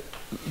floated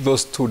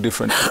those two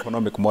different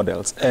economic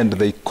models. And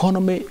the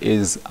economy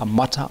is a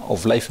matter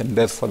of life and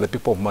death for the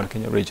people of Mount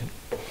Kenya region.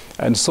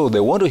 And so they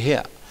want to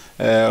hear,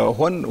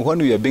 when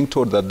we are being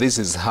told that this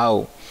is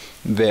how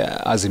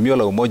the Azimio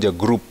la Umoja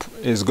group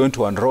is going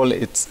to unroll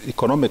its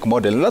economic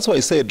model. And that's why I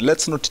said,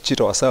 let's not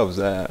cheat ourselves,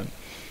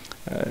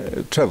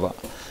 Trevor.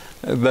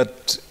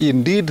 that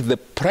indeed the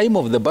prime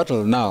of the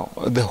battle now,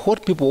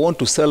 what people want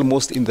to sell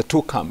most in the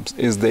two camps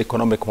is the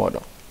economic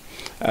model.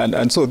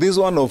 And so this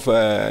one of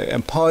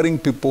empowering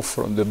people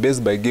from the base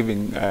by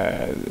giving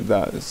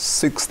the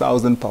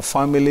 6,000 per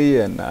family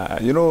and,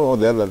 you know, all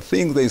the other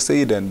things they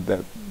said, and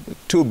the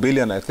 2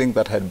 billion, I think,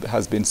 that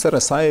has been set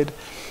aside.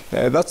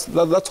 That's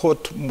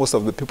what most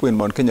of the people in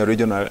Mount Kenya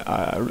region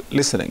are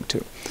listening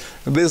to.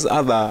 This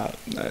other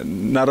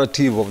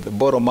narrative of the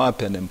bottom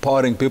up and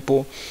empowering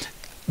people,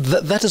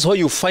 that is why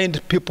you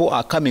find people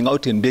are coming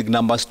out in big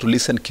numbers to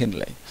listen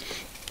keenly.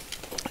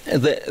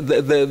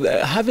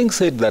 Having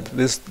said that,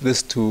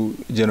 these two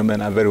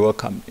gentlemen are very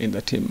welcome in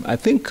the team. I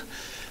think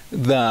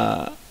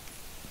the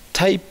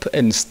type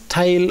and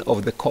style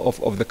of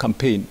the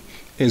campaign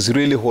is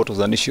really what was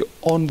an issue.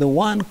 On the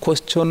one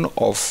question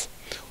of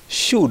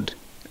should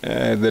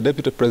the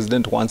deputy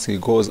president, once he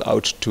goes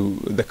out to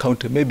the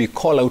county, maybe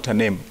call out a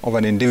name of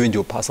an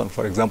individual person,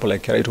 for example,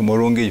 like Kiraitu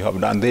Murungi, you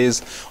have done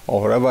this,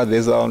 or whoever,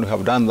 there's one who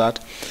have done that.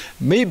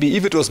 Maybe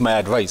if it was my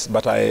advice,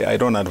 but I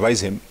don't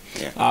advise him,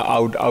 yeah. I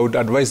would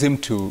advise him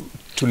to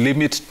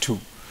limit to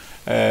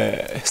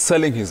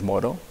selling his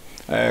model,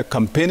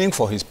 campaigning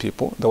for his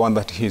people, the one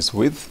that he's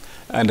with,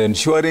 and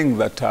ensuring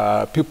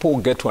that people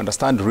get to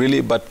understand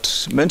really,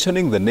 but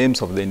mentioning the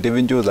names of the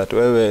individuals, that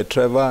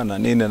Trevor,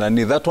 Nanine, and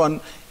Nani, that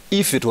one,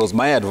 if it was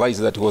my advice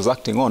that he was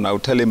acting on, I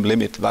would tell him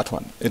limit that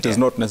one. It is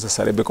not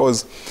necessary,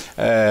 because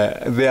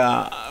there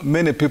are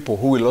many people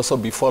who will also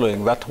be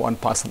following that one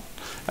person.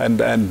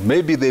 And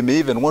maybe they may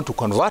even want to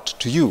convert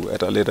to you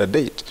at a later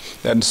date.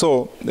 And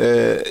so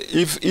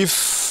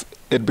if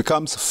it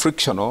becomes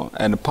frictional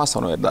and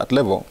personal at that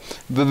level,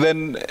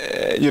 then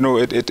you know,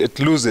 it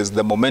loses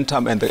the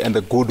momentum and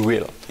the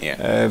goodwill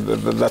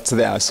that's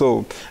there.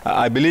 So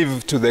I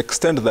believe, to the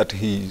extent that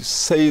he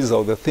says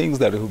all the things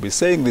that he'll be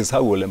saying, this is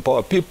how we'll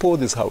empower people,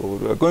 this is how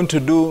we're going to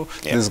do,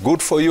 this is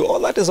good for you, all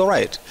that is all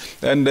right.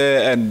 And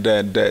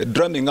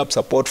drumming up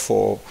support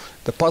for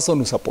the person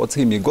who supports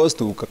him. He goes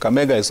to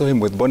Kakamega, I saw him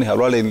with Boni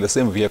Halwale in the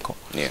same vehicle.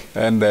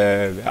 And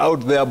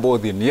out there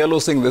both in yellow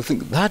saying the thing,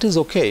 that is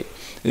okay.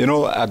 You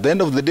know, at the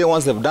end of the day,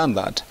 once they've done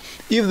that,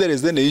 if there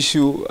is any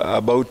issue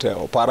about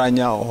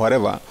Oparanya or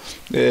whatever,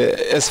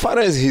 as far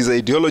as his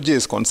ideology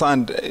is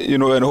concerned, you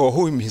know, and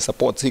whom he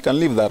supports, he can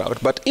leave that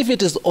out. But if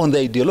it is on the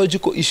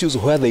ideological issues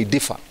where they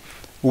differ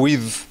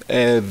with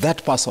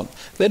that person,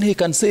 then he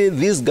can say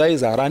these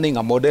guys are running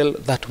a model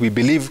that we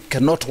believe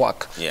cannot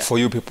work for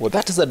you people.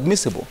 That is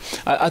admissible.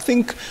 I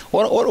think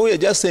what we are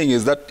just saying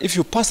is that if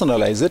you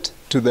personalize it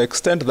to the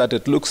extent that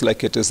it looks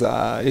like it is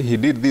he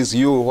did this,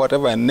 you,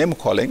 whatever, and name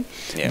calling,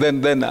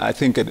 then I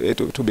think it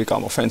will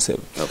become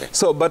offensive.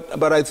 So,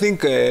 but I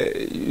think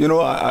you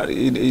know,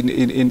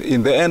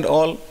 in the end,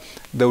 all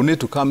they will need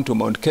to come to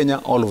Mount Kenya,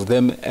 all of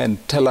them, and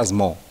tell us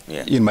more.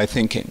 In my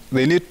thinking,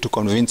 they need to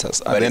convince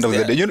us at the end of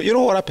the day. You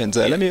know what happens?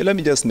 Let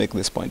me just make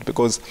this point,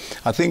 because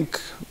I think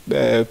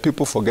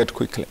people forget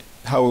quickly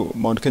how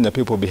Mount Kenya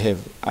people behave.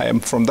 I am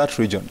from that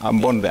region.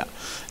 I'm born there,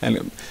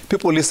 and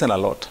people listen a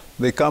lot.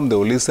 They come, they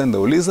will listen, they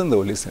will listen, they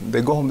will listen.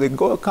 They go home, they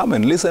come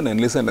and listen, and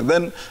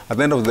then at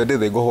the end of the day,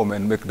 they go home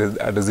and make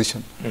a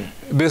decision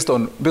based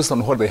on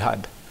what they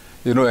had,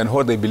 you know, and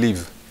what they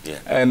believe.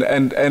 And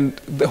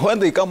when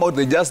they come out,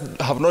 they just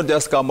have not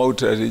just come out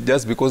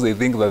just because they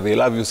think that they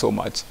love you so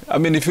much. I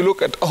mean, if you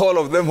look at all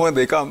of them when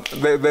they come,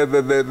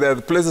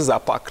 the places are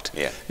packed.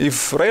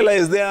 If Raila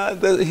is there,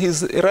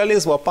 his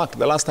rallies were packed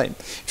the last time.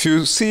 If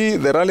you see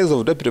the rallies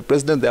of Deputy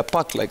President, they are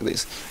packed like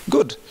this.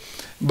 Good.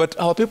 But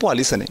our people are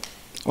listening.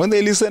 When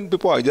they listen,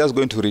 people are just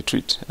going to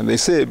retreat. And they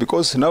say,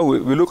 because now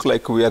we look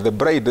like we are the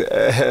bride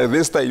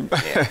this time.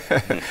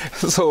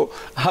 So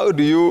how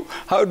do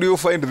you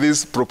find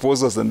these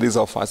proposals and these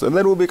offers? And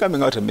then we'll be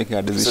coming out and making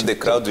a decision. So the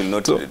crowd will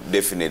not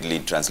definitely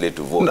translate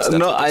to votes?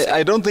 No,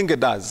 I don't think it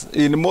does.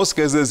 In most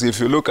cases, if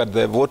you look at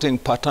the voting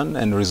pattern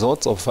and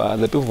results of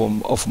the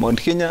people of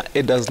Mount Kenya,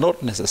 it does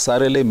not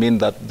necessarily mean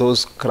that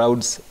those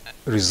crowds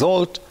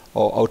result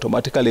or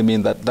automatically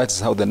mean that that is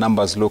how the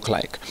numbers look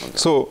like.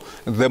 So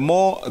the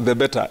more, the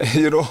better.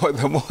 You know,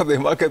 the more they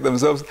market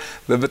themselves,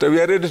 the better.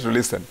 We are ready to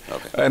listen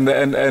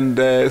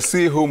and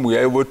see whom we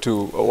are able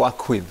to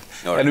work with.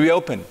 And we are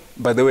open,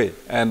 by the way.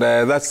 And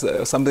that's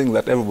something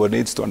that everybody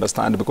needs to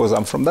understand, because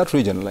I'm from that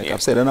region, like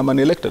I've said, and I'm an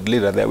elected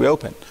leader there. We're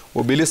open.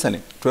 We'll be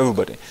listening to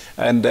everybody.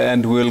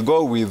 And we'll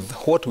go with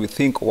what we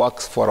think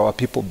works for our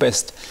people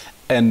best,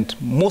 and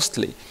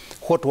mostly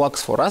what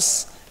works for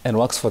us and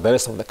works for the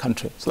rest of the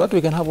country, so that we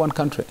can have one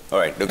country. All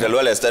right, Dr.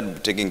 Halwale, I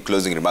start taking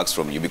closing remarks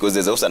from you, because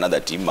there's also another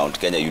team, Mount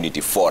Kenya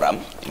Unity Forum,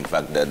 in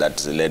fact,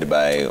 that's led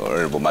by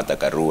Honorable Martha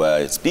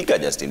Karua. Speaker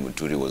Justin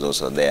Muturi was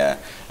also there,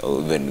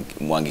 even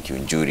Mwangi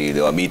Kiunjuri.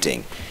 They were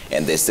meeting,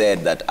 and they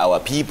said that our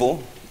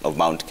people of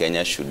Mount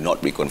Kenya should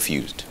not be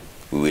confused.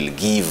 We will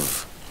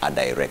give a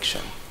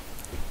direction.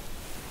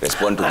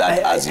 Respond to that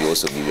as you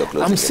also give your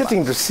closing remarks. I'm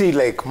sitting to see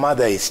like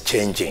mother is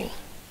changing.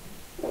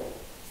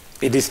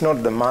 It is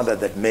not the mother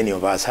that many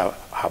of us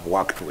have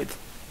worked with.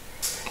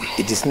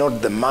 It is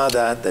not the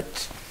mother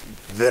that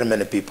very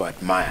many people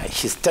admire.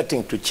 She's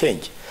starting to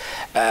change.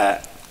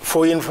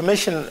 For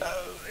information,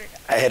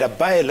 I had a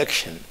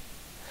by-election,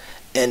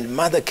 and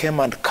mother came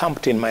and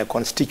camped in my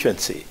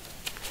constituency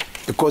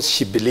because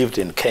she believed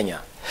in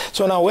Kenya.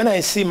 So now when I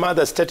see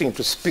mother starting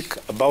to speak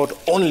about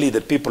only the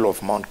people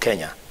of Mount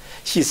Kenya,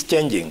 she's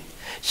changing.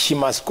 She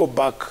must go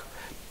back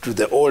to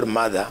the old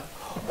mother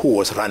who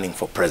was running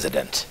for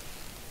president.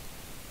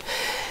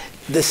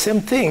 The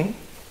same thing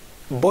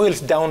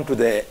boils down to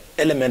the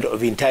element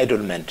of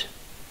entitlement.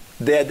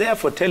 They are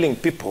therefore telling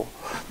people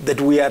that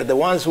we are the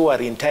ones who are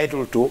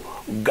entitled to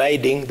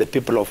guiding the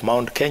people of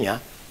Mount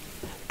Kenya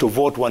to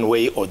vote one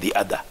way or the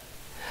other.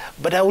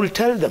 But I will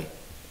tell them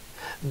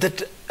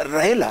that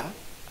Raila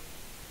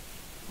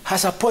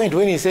has a point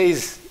when he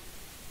says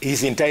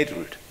he's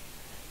entitled.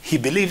 He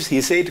believes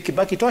he said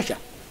Kibaki tosha.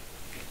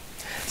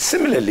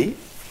 Similarly,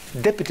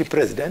 Deputy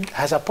President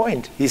has a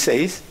point. He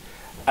says,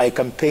 I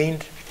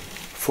campaigned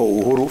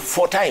for Uhuru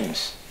 4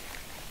 times.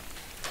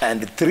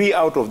 And 3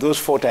 out of those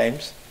 4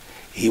 times,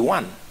 he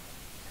won.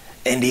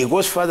 And he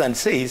goes further and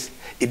says,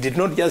 it did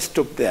not just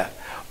stop there,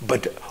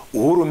 but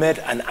Uhuru made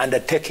an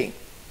undertaking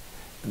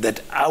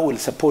that I will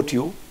support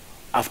you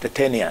after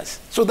 10 years.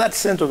 So that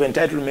sense of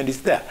entitlement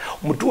is there.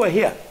 Mutua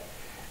here,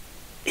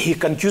 he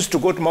can choose to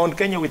go to Mount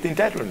Kenya with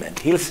entitlement.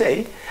 He'll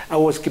say, I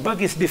was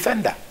Kibaki's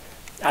defender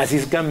as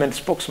his government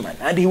spokesman,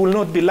 and he will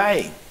not be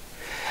lying.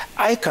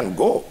 I can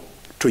go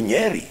to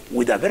Nyeri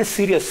with a very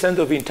serious sense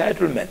of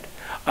entitlement.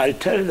 I'll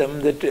tell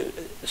them that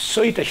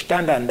Soita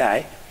Shtanda and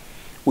I,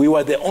 we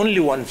were the only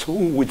ones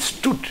who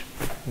withstood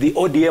the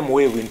ODM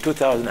wave in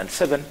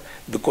 2007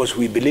 because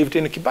we believed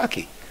in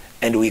Kibaki.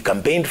 And we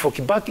campaigned for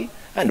Kibaki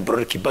and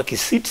brought Kibaki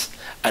seats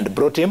and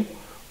brought him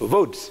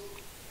votes,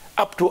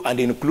 up to and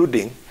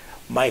including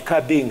my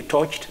car being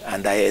torched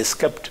and I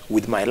escaped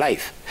with my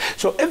life.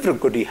 So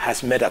everybody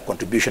has made a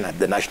contribution at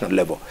the national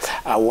level.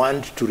 I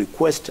want to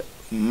request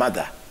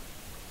mother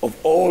of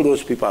all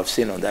those people I've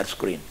seen on that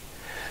screen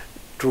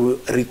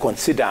to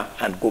reconsider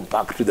and go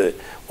back to the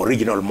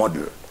original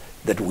model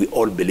that we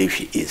all believe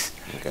she is.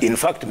 Okay. In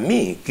fact,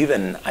 me,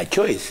 given a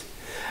choice,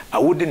 I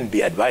wouldn't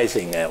be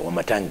advising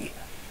Wamatangi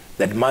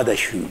that mother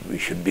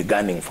should be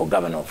gunning for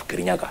governor of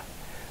Kirinyaga.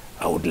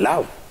 I would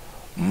love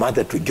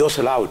mother to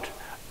jostle out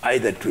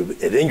either to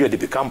eventually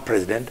become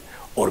president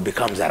or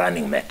becomes a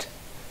running mate.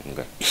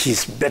 Okay.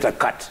 She's better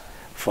cut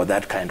for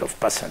that kind of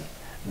person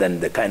than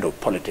the kind of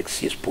politics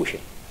she's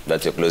pushing.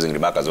 That's your closing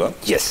remark as well?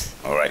 Yes.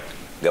 All right.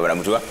 Governor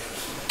Mutua?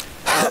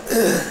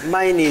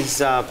 Mine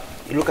is,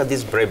 you look at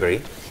these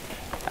bribery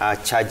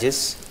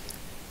charges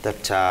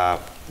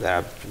that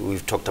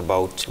we've talked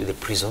about with the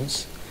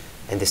prisons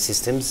and the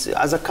systems.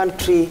 As a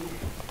country,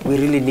 we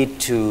really need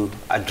to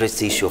address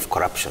the issue of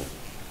corruption.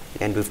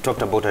 And we've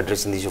talked about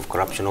addressing the issue of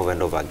corruption over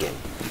and over again,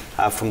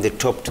 from the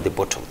top to the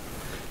bottom.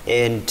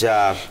 And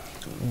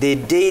the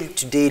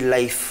day-to-day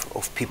life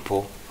of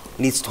people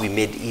needs to be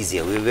made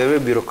easier. We're a very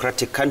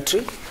bureaucratic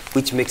country,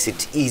 which makes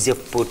it easier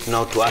for people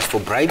now to ask for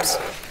bribes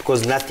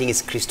because nothing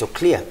is crystal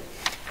clear.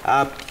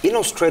 In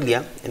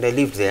Australia, and I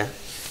lived there,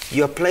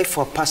 you apply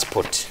for a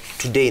passport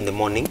today in the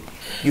morning,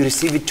 you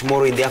receive it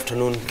tomorrow in the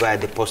afternoon via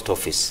the post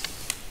office,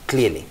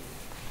 clearly,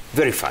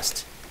 very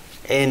fast.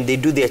 And they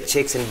do their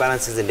checks and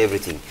balances and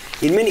everything.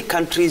 In many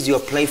countries, you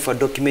apply for a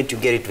document, you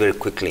get it very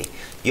quickly.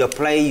 You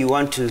apply, you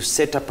want to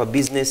set up a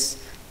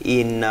business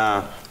in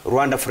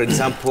Rwanda, for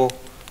example,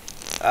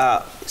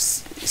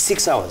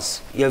 6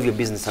 hours, you have your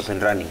business up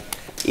and running.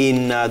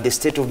 In the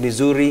state of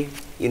Missouri,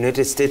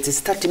 United States, it's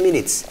 30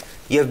 minutes,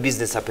 you have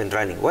business up and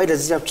running. Why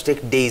does it have to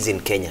take days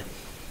in Kenya?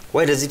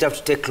 Why does it have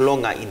to take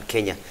longer in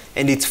Kenya?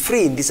 And it's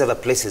free in these other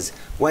places.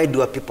 Why do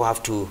our people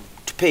have to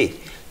pay?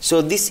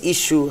 So this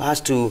issue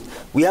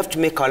we have to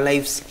make our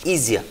lives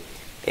easier.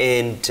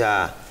 And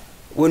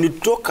when we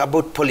talk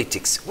about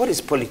politics, what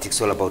is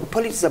politics all about?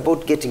 Politics is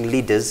about getting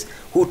leaders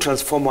who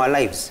transform our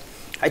lives.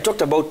 I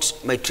talked about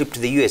my trip to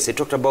the US. I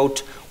talked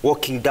about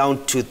walking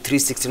down to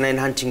 369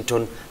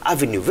 Huntington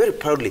Avenue, very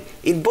proudly,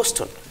 in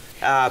Boston,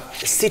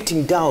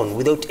 sitting down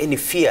without any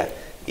fear,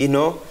 you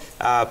know,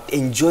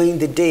 enjoying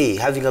the day,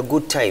 having a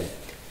good time.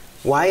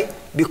 Why?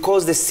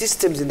 Because the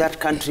systems in that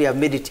country have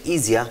made it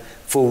easier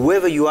for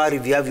whoever you are,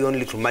 if you have your own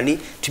little money,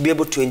 to be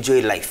able to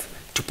enjoy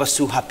life, to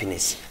pursue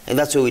happiness. And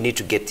that's where we need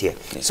to get here.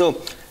 Yes. So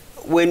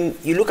when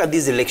you look at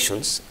these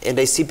elections, and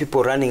I see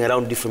people running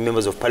around different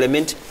members of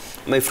parliament,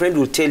 my friend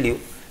will tell you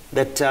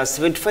that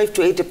 75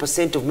 to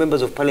 80% of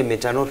members of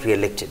parliament are not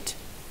re-elected.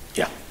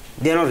 Yeah.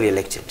 They're not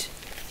re-elected.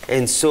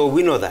 And so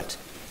we know that.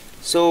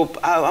 So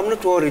I'm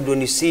not worried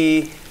when you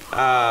see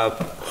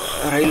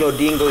Raila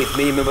Odinga with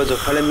many members of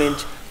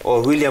parliament,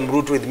 or William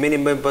Ruto with many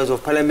members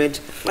of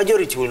parliament.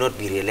 Majority will not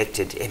be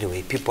re-elected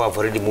anyway. People have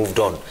already moved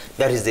on.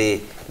 That is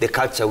the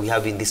culture we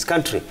have in this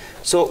country.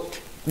 So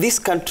this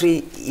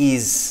country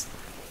is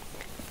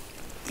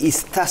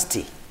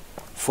thirsty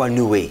for a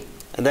new way.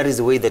 And that is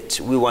the way that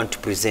we want to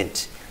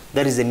present.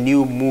 That is a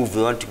new move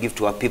we want to give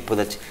to our people,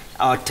 that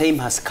our time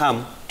has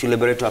come to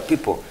liberate our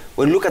people.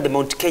 When you look at the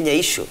Mount Kenya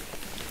issue,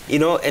 you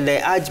know, and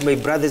I urge my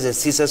brothers and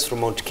sisters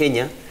from Mount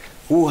Kenya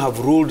who have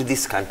ruled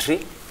this country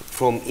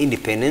from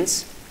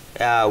independence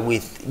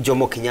with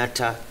Jomo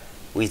Kenyatta,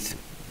 with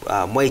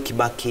Mwai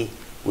Kibaki,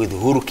 with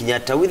Uhuru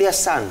Kenyatta, with their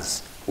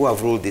sons who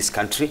have ruled this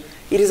country.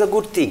 It is a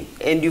good thing.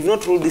 And you've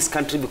not ruled this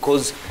country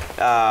because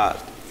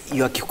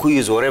you are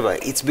Kikuyus or whatever.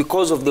 It's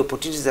because of the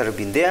opportunities that have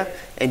been there,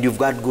 and you've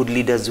got good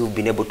leaders who've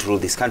been able to rule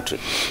this country.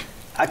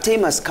 A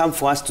time has come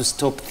for us to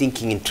stop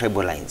thinking in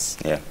tribal lines.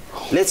 Yeah.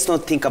 Let's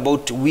not think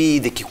about we,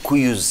 the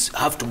Kikuyus,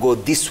 have to go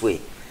this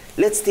way.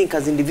 Let's think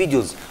as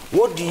individuals.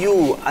 What do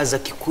you as a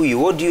Kikuyu,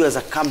 what do you as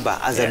a Kamba,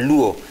 as a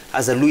Luo,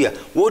 as a Luya,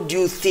 what do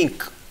you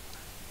think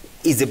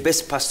is the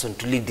best person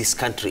to lead this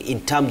country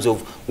in terms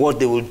of what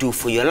they will do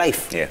for your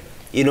life? Yeah.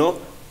 You know,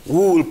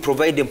 who will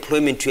provide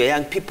employment to your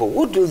young people?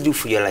 What will do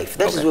for your life?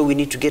 That is where we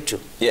need to get to.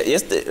 Yeah,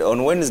 yesterday,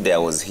 on Wednesday, I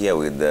was here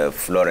with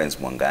Florence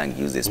Mwangangi,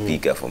 who's the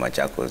Speaker for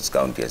Machakos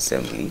County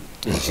Assembly.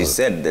 She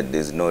said that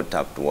there's no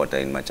tapped water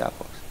in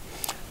Machakos.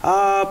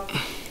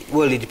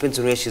 Well, it depends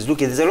on where she's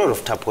looking. There's a lot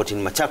of tap water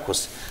in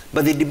Machakos,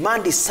 but the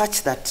demand is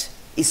such that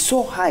it's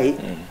so high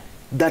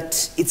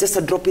that it's just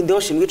a drop in the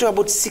ocean. We're talking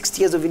about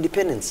 60 years of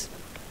independence.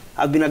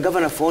 I've been a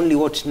governor for only,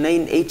 what,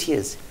 8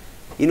 years?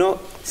 You know,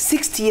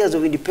 60 years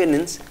of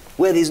independence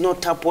where there's no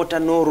tap water,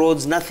 no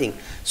roads, nothing.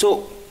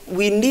 So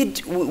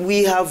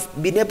we have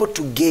been able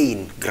to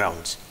gain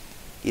grounds.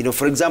 You know,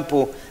 for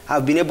example,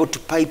 I've been able to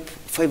pipe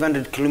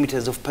 500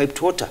 kilometers of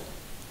piped water,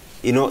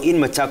 you know, in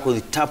Machakos,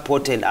 with tap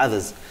water and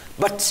others.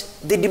 But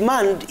the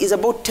demand is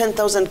about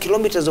 10,000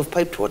 kilometers of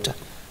piped water.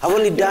 I've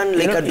only done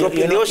like a drop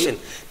in the ocean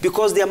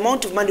because the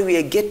amount of money we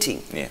are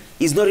getting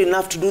is not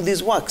enough to do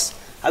these works.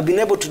 I've been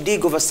able to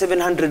dig over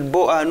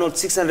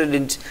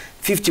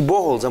 650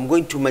 boreholes. I'm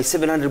going to my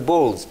 700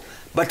 boreholes.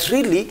 But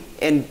really,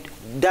 and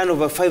done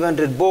over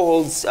 500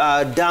 boreholes,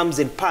 dams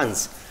and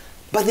ponds.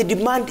 But the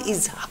demand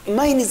is,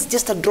 mine is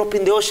just a drop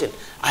in the ocean.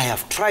 I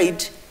have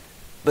tried,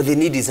 but the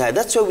need is high.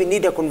 That's why we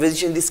need a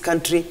conversation in this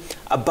country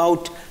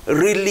about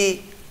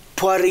really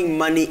pouring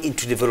money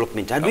into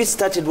development. Had we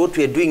started what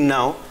we are doing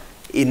now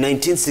in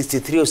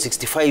 1963 or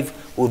 65,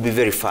 we would be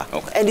very far.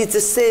 And it's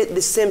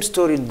the same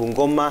story in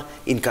Bungoma,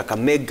 in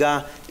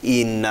Kakamega,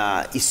 in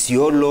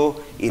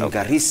Isiolo, in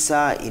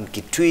Garissa, in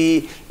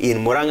Kitui, in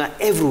Murang'a,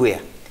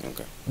 everywhere.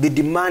 The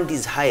demand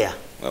is higher.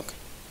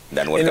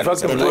 Than what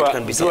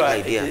can be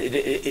supplied.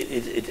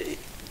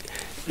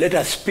 Let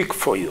us speak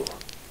for you.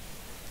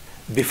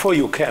 Before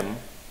you came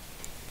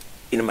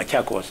in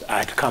Machakos, I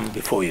had come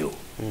before you.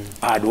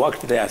 I had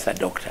worked there as a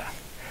doctor.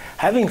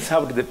 Having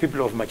served the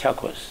people of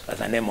Machakos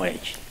as an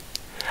MOH,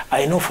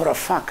 I know for a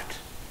fact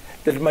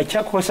that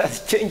Machakos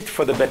has changed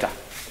for the better.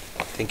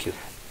 Thank you.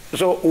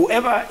 So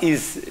whoever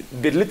is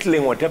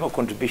belittling whatever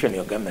contribution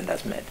your government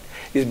has made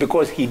is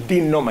because he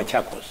didn't know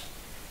Machakos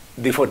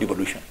before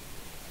devolution.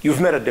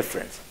 You've made a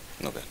difference.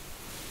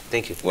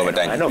 Thank you.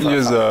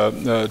 Yes,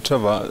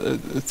 Trevor,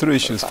 three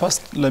issues.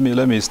 First, let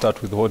me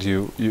start with what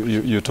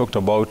you talked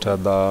about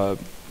the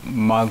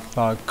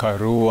Martha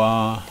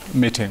Karua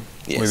meeting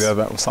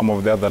with some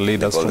of the other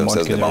leaders from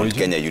Mount Kenya region.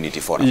 Kenya Unity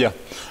Forum. Yeah,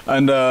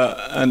 and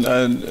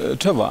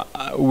Trevor,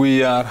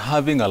 we are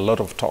having a lot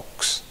of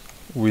talks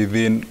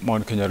within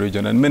Mount Kenya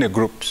region, and many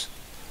groups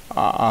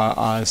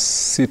are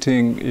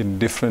sitting in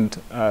different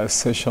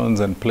sessions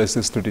and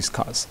places to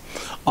discuss.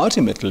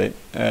 Ultimately,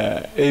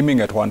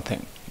 aiming at one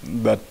thing,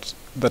 that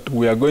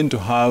we are going to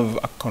have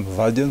a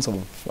convergence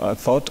of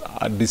thought,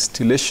 a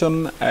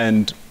distillation,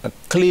 and a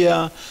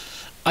clear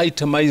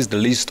itemized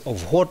list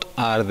of what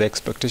are the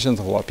expectations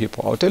of our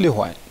people. I'll tell you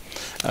why.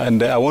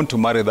 And I want to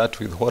marry that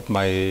with what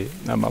my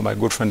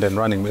good friend and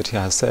running mate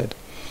here has said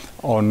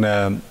on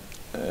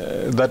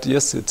that,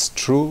 yes, it's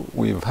true,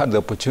 we've had the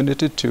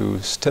opportunity to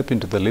step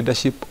into the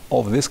leadership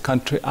of this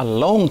country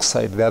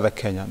alongside the other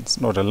Kenyans,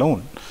 not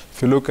alone.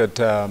 If you look at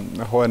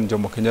when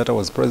Jomo Kenyatta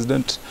was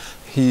president,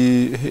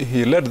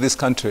 he led this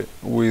country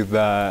with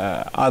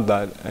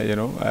other,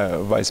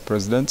 vice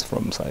presidents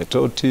from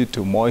Saitoti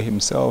to Moi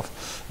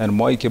himself and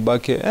Mwai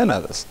Kibaki and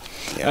others.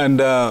 And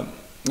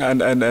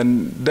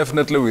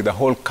definitely with the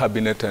whole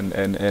cabinet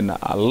and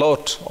a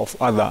lot of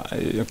other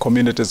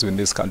communities in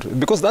this country.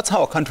 Because that's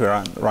how a country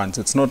runs.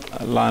 It's not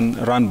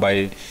run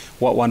by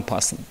one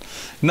person.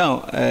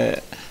 Now,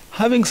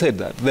 having said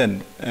that,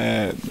 then,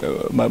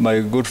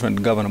 my good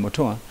friend Governor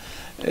Mutua,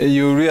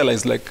 you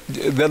realize, like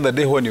the other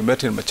day when you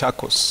met in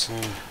Machakos,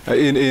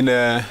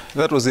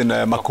 that was in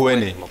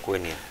Makueni.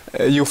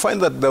 You find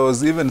that there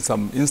was even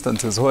some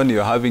instances when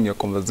you're having your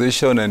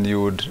conversation and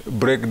you would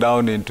break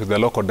down into the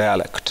local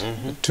dialect,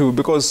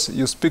 because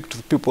you speak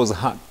to people's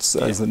hearts,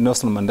 as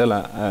Nelson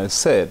Mandela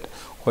said,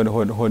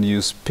 when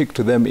you speak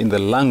to them in the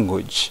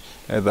language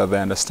that they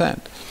understand.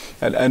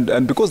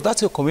 And because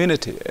that's your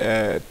community,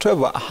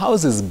 Trevor,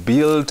 houses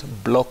build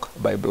block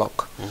by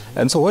block.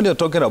 And so when you're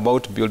talking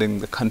about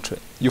building the country,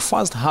 you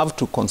first have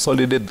to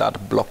consolidate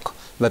that block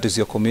that is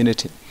your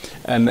community.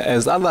 And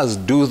as others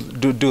do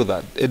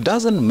that, it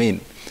doesn't mean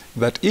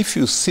that if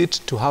you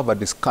sit to have a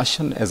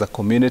discussion as a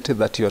community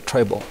that you're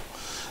tribal,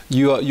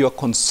 you're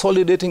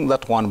consolidating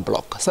that one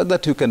block so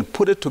that you can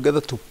put it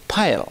together to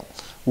pile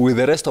with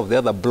the rest of the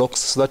other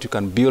blocks so that you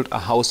can build a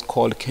house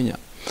called Kenya.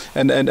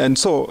 And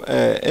so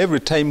every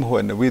time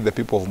when we, the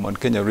people of Mount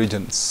Kenya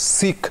region,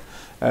 seek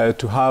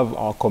to have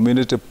our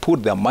community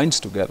put their minds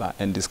together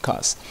and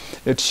discuss.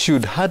 It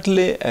should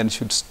hardly and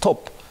should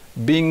stop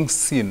being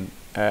seen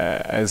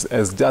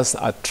as just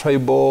a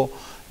tribal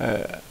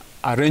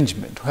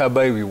arrangement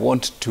whereby we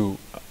want to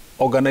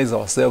organize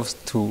ourselves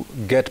to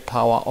get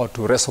power or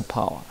to wrestle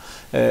power.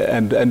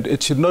 And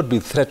it should not be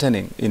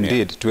threatening,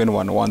 indeed, to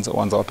anyone once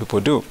our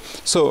people do.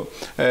 So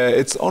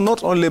it's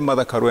not only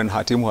Mother Karua and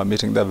her team who are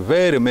meeting, there are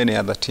very many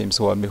other teams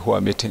who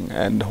are meeting.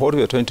 And what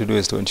we are trying to do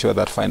is to ensure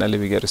that finally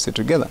we get to sit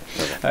together.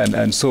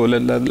 And so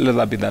let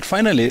that be that.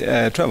 Finally,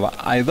 Trevor,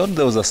 I thought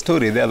there was a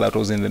story there that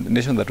was in the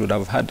Nation that would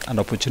have had an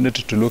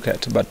opportunity to look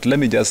at. But let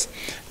me just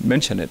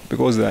mention it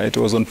because it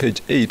was on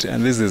page 8,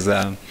 and this is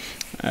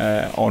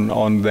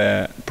on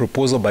the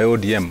proposal by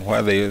ODM,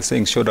 where they are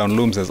saying showdown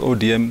looms as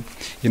ODM,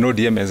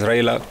 ODM as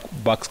Raila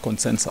backs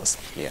consensus.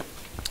 Yeah.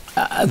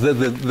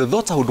 The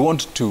thoughts I would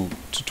want to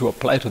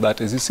apply to that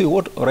is, you see,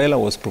 what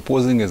Raila was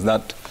proposing is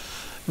that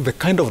the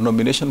kind of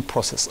nomination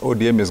process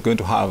ODM is going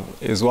to have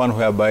is one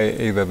whereby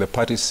either the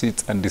party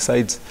sits and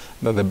decides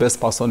that the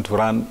best person to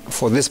run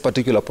for this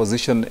particular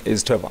position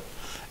is Trevor,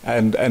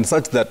 and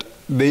such that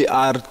they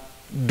are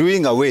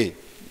doing away,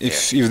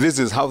 if this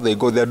is how they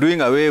go, they're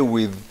doing away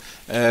with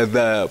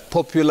the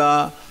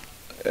popular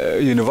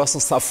universal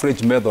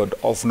suffrage method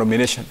of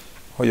nomination,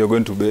 where you're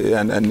going to be,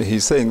 and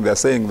they're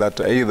saying that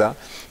either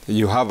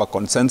you have a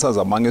consensus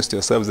amongst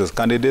yourselves as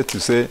candidates, you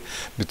say,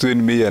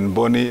 between me and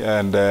Boni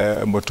and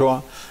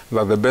Motoa,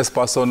 that the best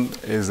person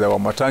is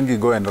Wamatangi,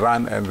 go and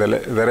run, and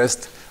the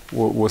rest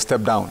will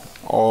step down.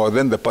 Or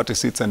then the party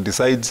sits and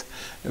decides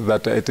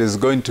that it is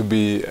going to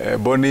be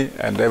Boni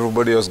and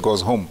everybody else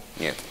goes home.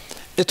 Yeah.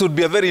 It would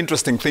be a very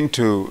interesting thing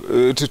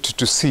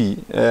to see.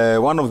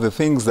 One of the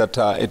things that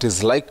it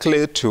is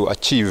likely to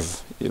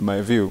achieve, in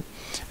my view,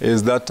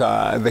 is that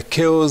the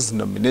chaos,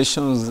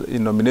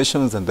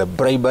 nominations and the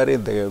bribery,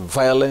 the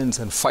violence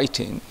and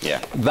fighting,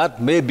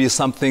 that may be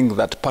something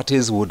that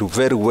parties would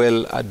very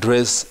well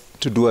address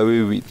to do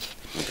away with.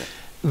 Okay.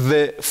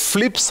 The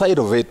flip side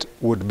of it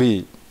would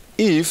be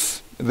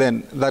if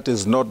then that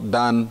is not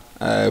done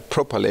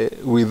properly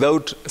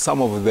without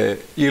some of the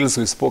ills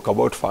we spoke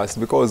about first,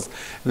 because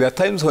there are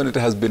times when it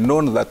has been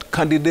known that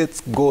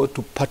candidates go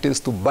to parties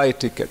to buy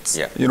tickets.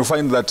 Yeah. You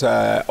find that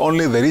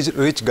only the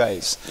rich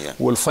guys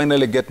will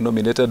finally get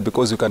nominated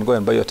because you can go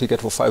and buy your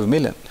ticket for 5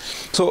 million.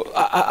 So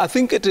I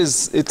think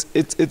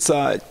it's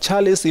a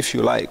chalice, if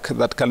you like,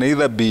 that can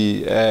either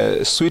be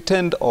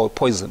sweetened or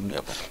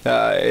poisoned.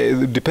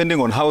 Depending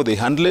on how they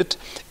handle it.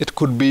 It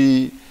could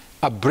be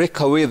a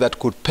breakaway that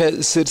could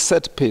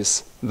set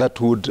pace that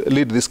would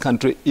lead this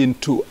country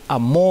into a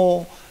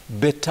more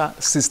better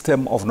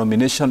system of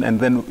nomination and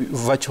then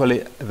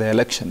virtually the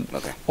election.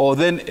 Okay. Or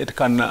then it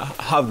can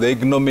have the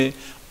ignominy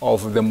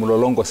of the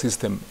Mulolongo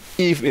system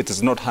if it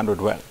is not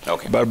handled well.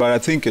 Okay. But I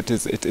think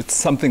it's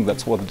something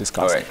that's worth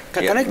discussing.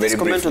 Right. Can I just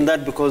comment on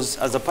that? Because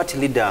as a party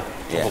leader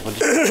of a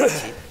political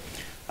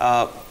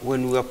party,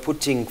 when we are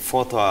putting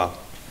forth our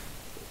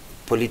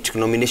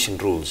political nomination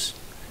rules,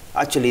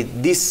 actually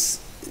this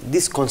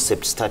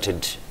concept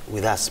started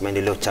with us,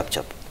 Maendeleo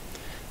Chap,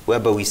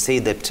 whereby we say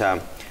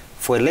that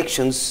for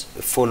elections,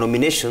 for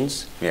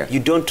nominations, you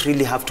don't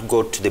really have to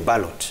go to the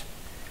ballot.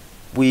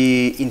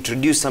 We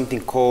introduced something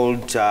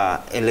called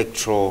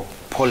electoral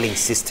polling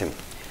system,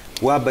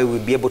 whereby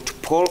we'll be able to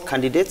poll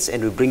candidates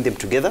and we bring them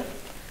together.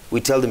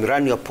 We tell them,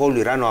 run your poll,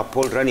 we run our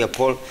poll, run your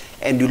poll,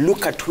 and you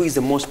look at who is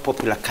the most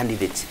popular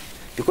candidate.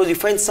 Because you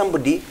find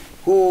somebody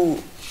who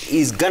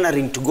is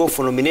garnering to go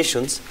for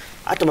nominations,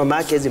 hata mama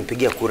yake hawezi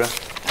mpigia kura.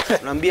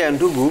 Unaambia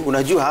ndugu,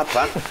 unajua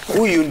hapa,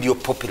 huyu ndio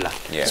popular.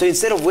 So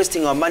instead of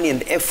wasting our money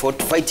and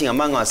effort fighting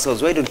among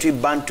ourselves, why don't we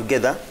band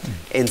together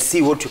and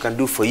see what we can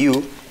do for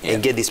you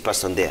and get this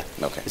person there?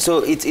 Okay.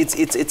 So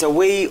it's a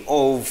way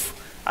of,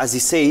 as he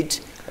said,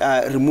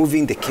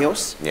 removing the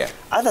chaos.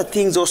 Other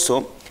things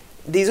also,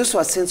 there's also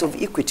a sense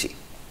of equity.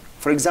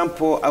 For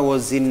example, I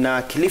was in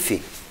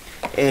Kilifi,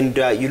 and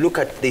you look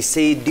at, they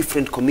say,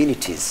 different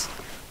communities,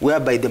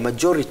 whereby the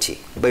majority,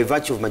 by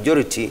virtue of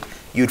majority,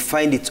 you'd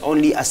find it's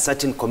only a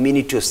certain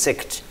community or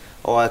sect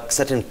or a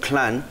certain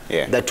clan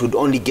that would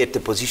only get the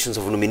positions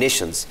of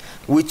nominations,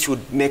 which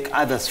would make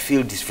others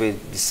feel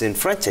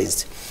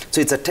disenfranchised.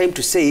 So it's a time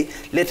to say,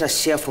 let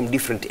us share from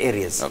different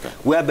areas,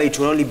 whereby it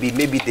will only be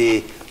maybe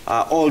the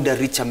older,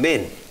 richer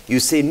men. You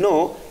say,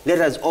 no,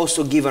 let us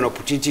also give an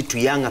opportunity to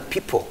younger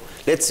people.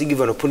 Let's give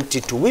an opportunity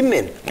to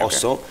women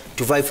also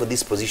to vie for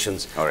these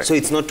positions. So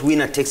it's not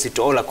winner takes it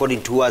all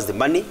according to who has the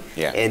money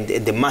and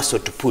the muscle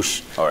to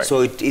push.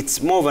 So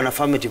it's more of an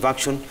affirmative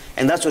action,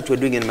 and that's what we're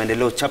doing in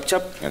Maendeleo Chap.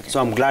 So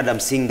I'm glad I'm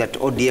seeing that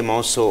ODM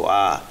also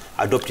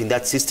adopting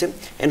that system,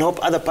 and hope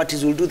other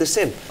parties will do the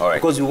same.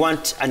 Because we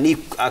want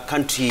a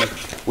country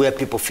where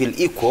people feel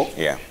equal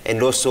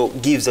and also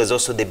gives us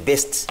also the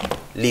best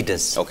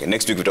leaders. Okay,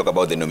 next week we talk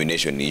about the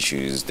nomination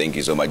issues. Thank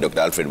you so much, Dr.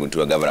 Alfred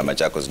Mutua, Governor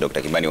Machakos, Dr.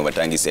 Kimani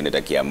Wamatangi,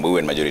 Senator Kiambu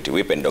and Majority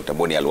Whip, and Dr.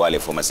 Boni Alwale,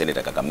 former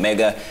Senator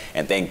Kakamega.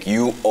 And thank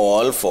you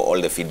all for all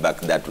the feedback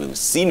that we've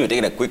seen. We're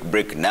taking a quick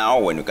break now.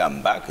 When we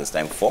come back, it's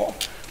time for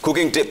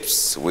Cooking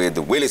Tips with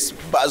Willis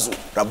Bazu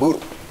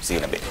Raburu. See you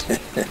in a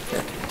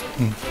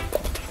bit.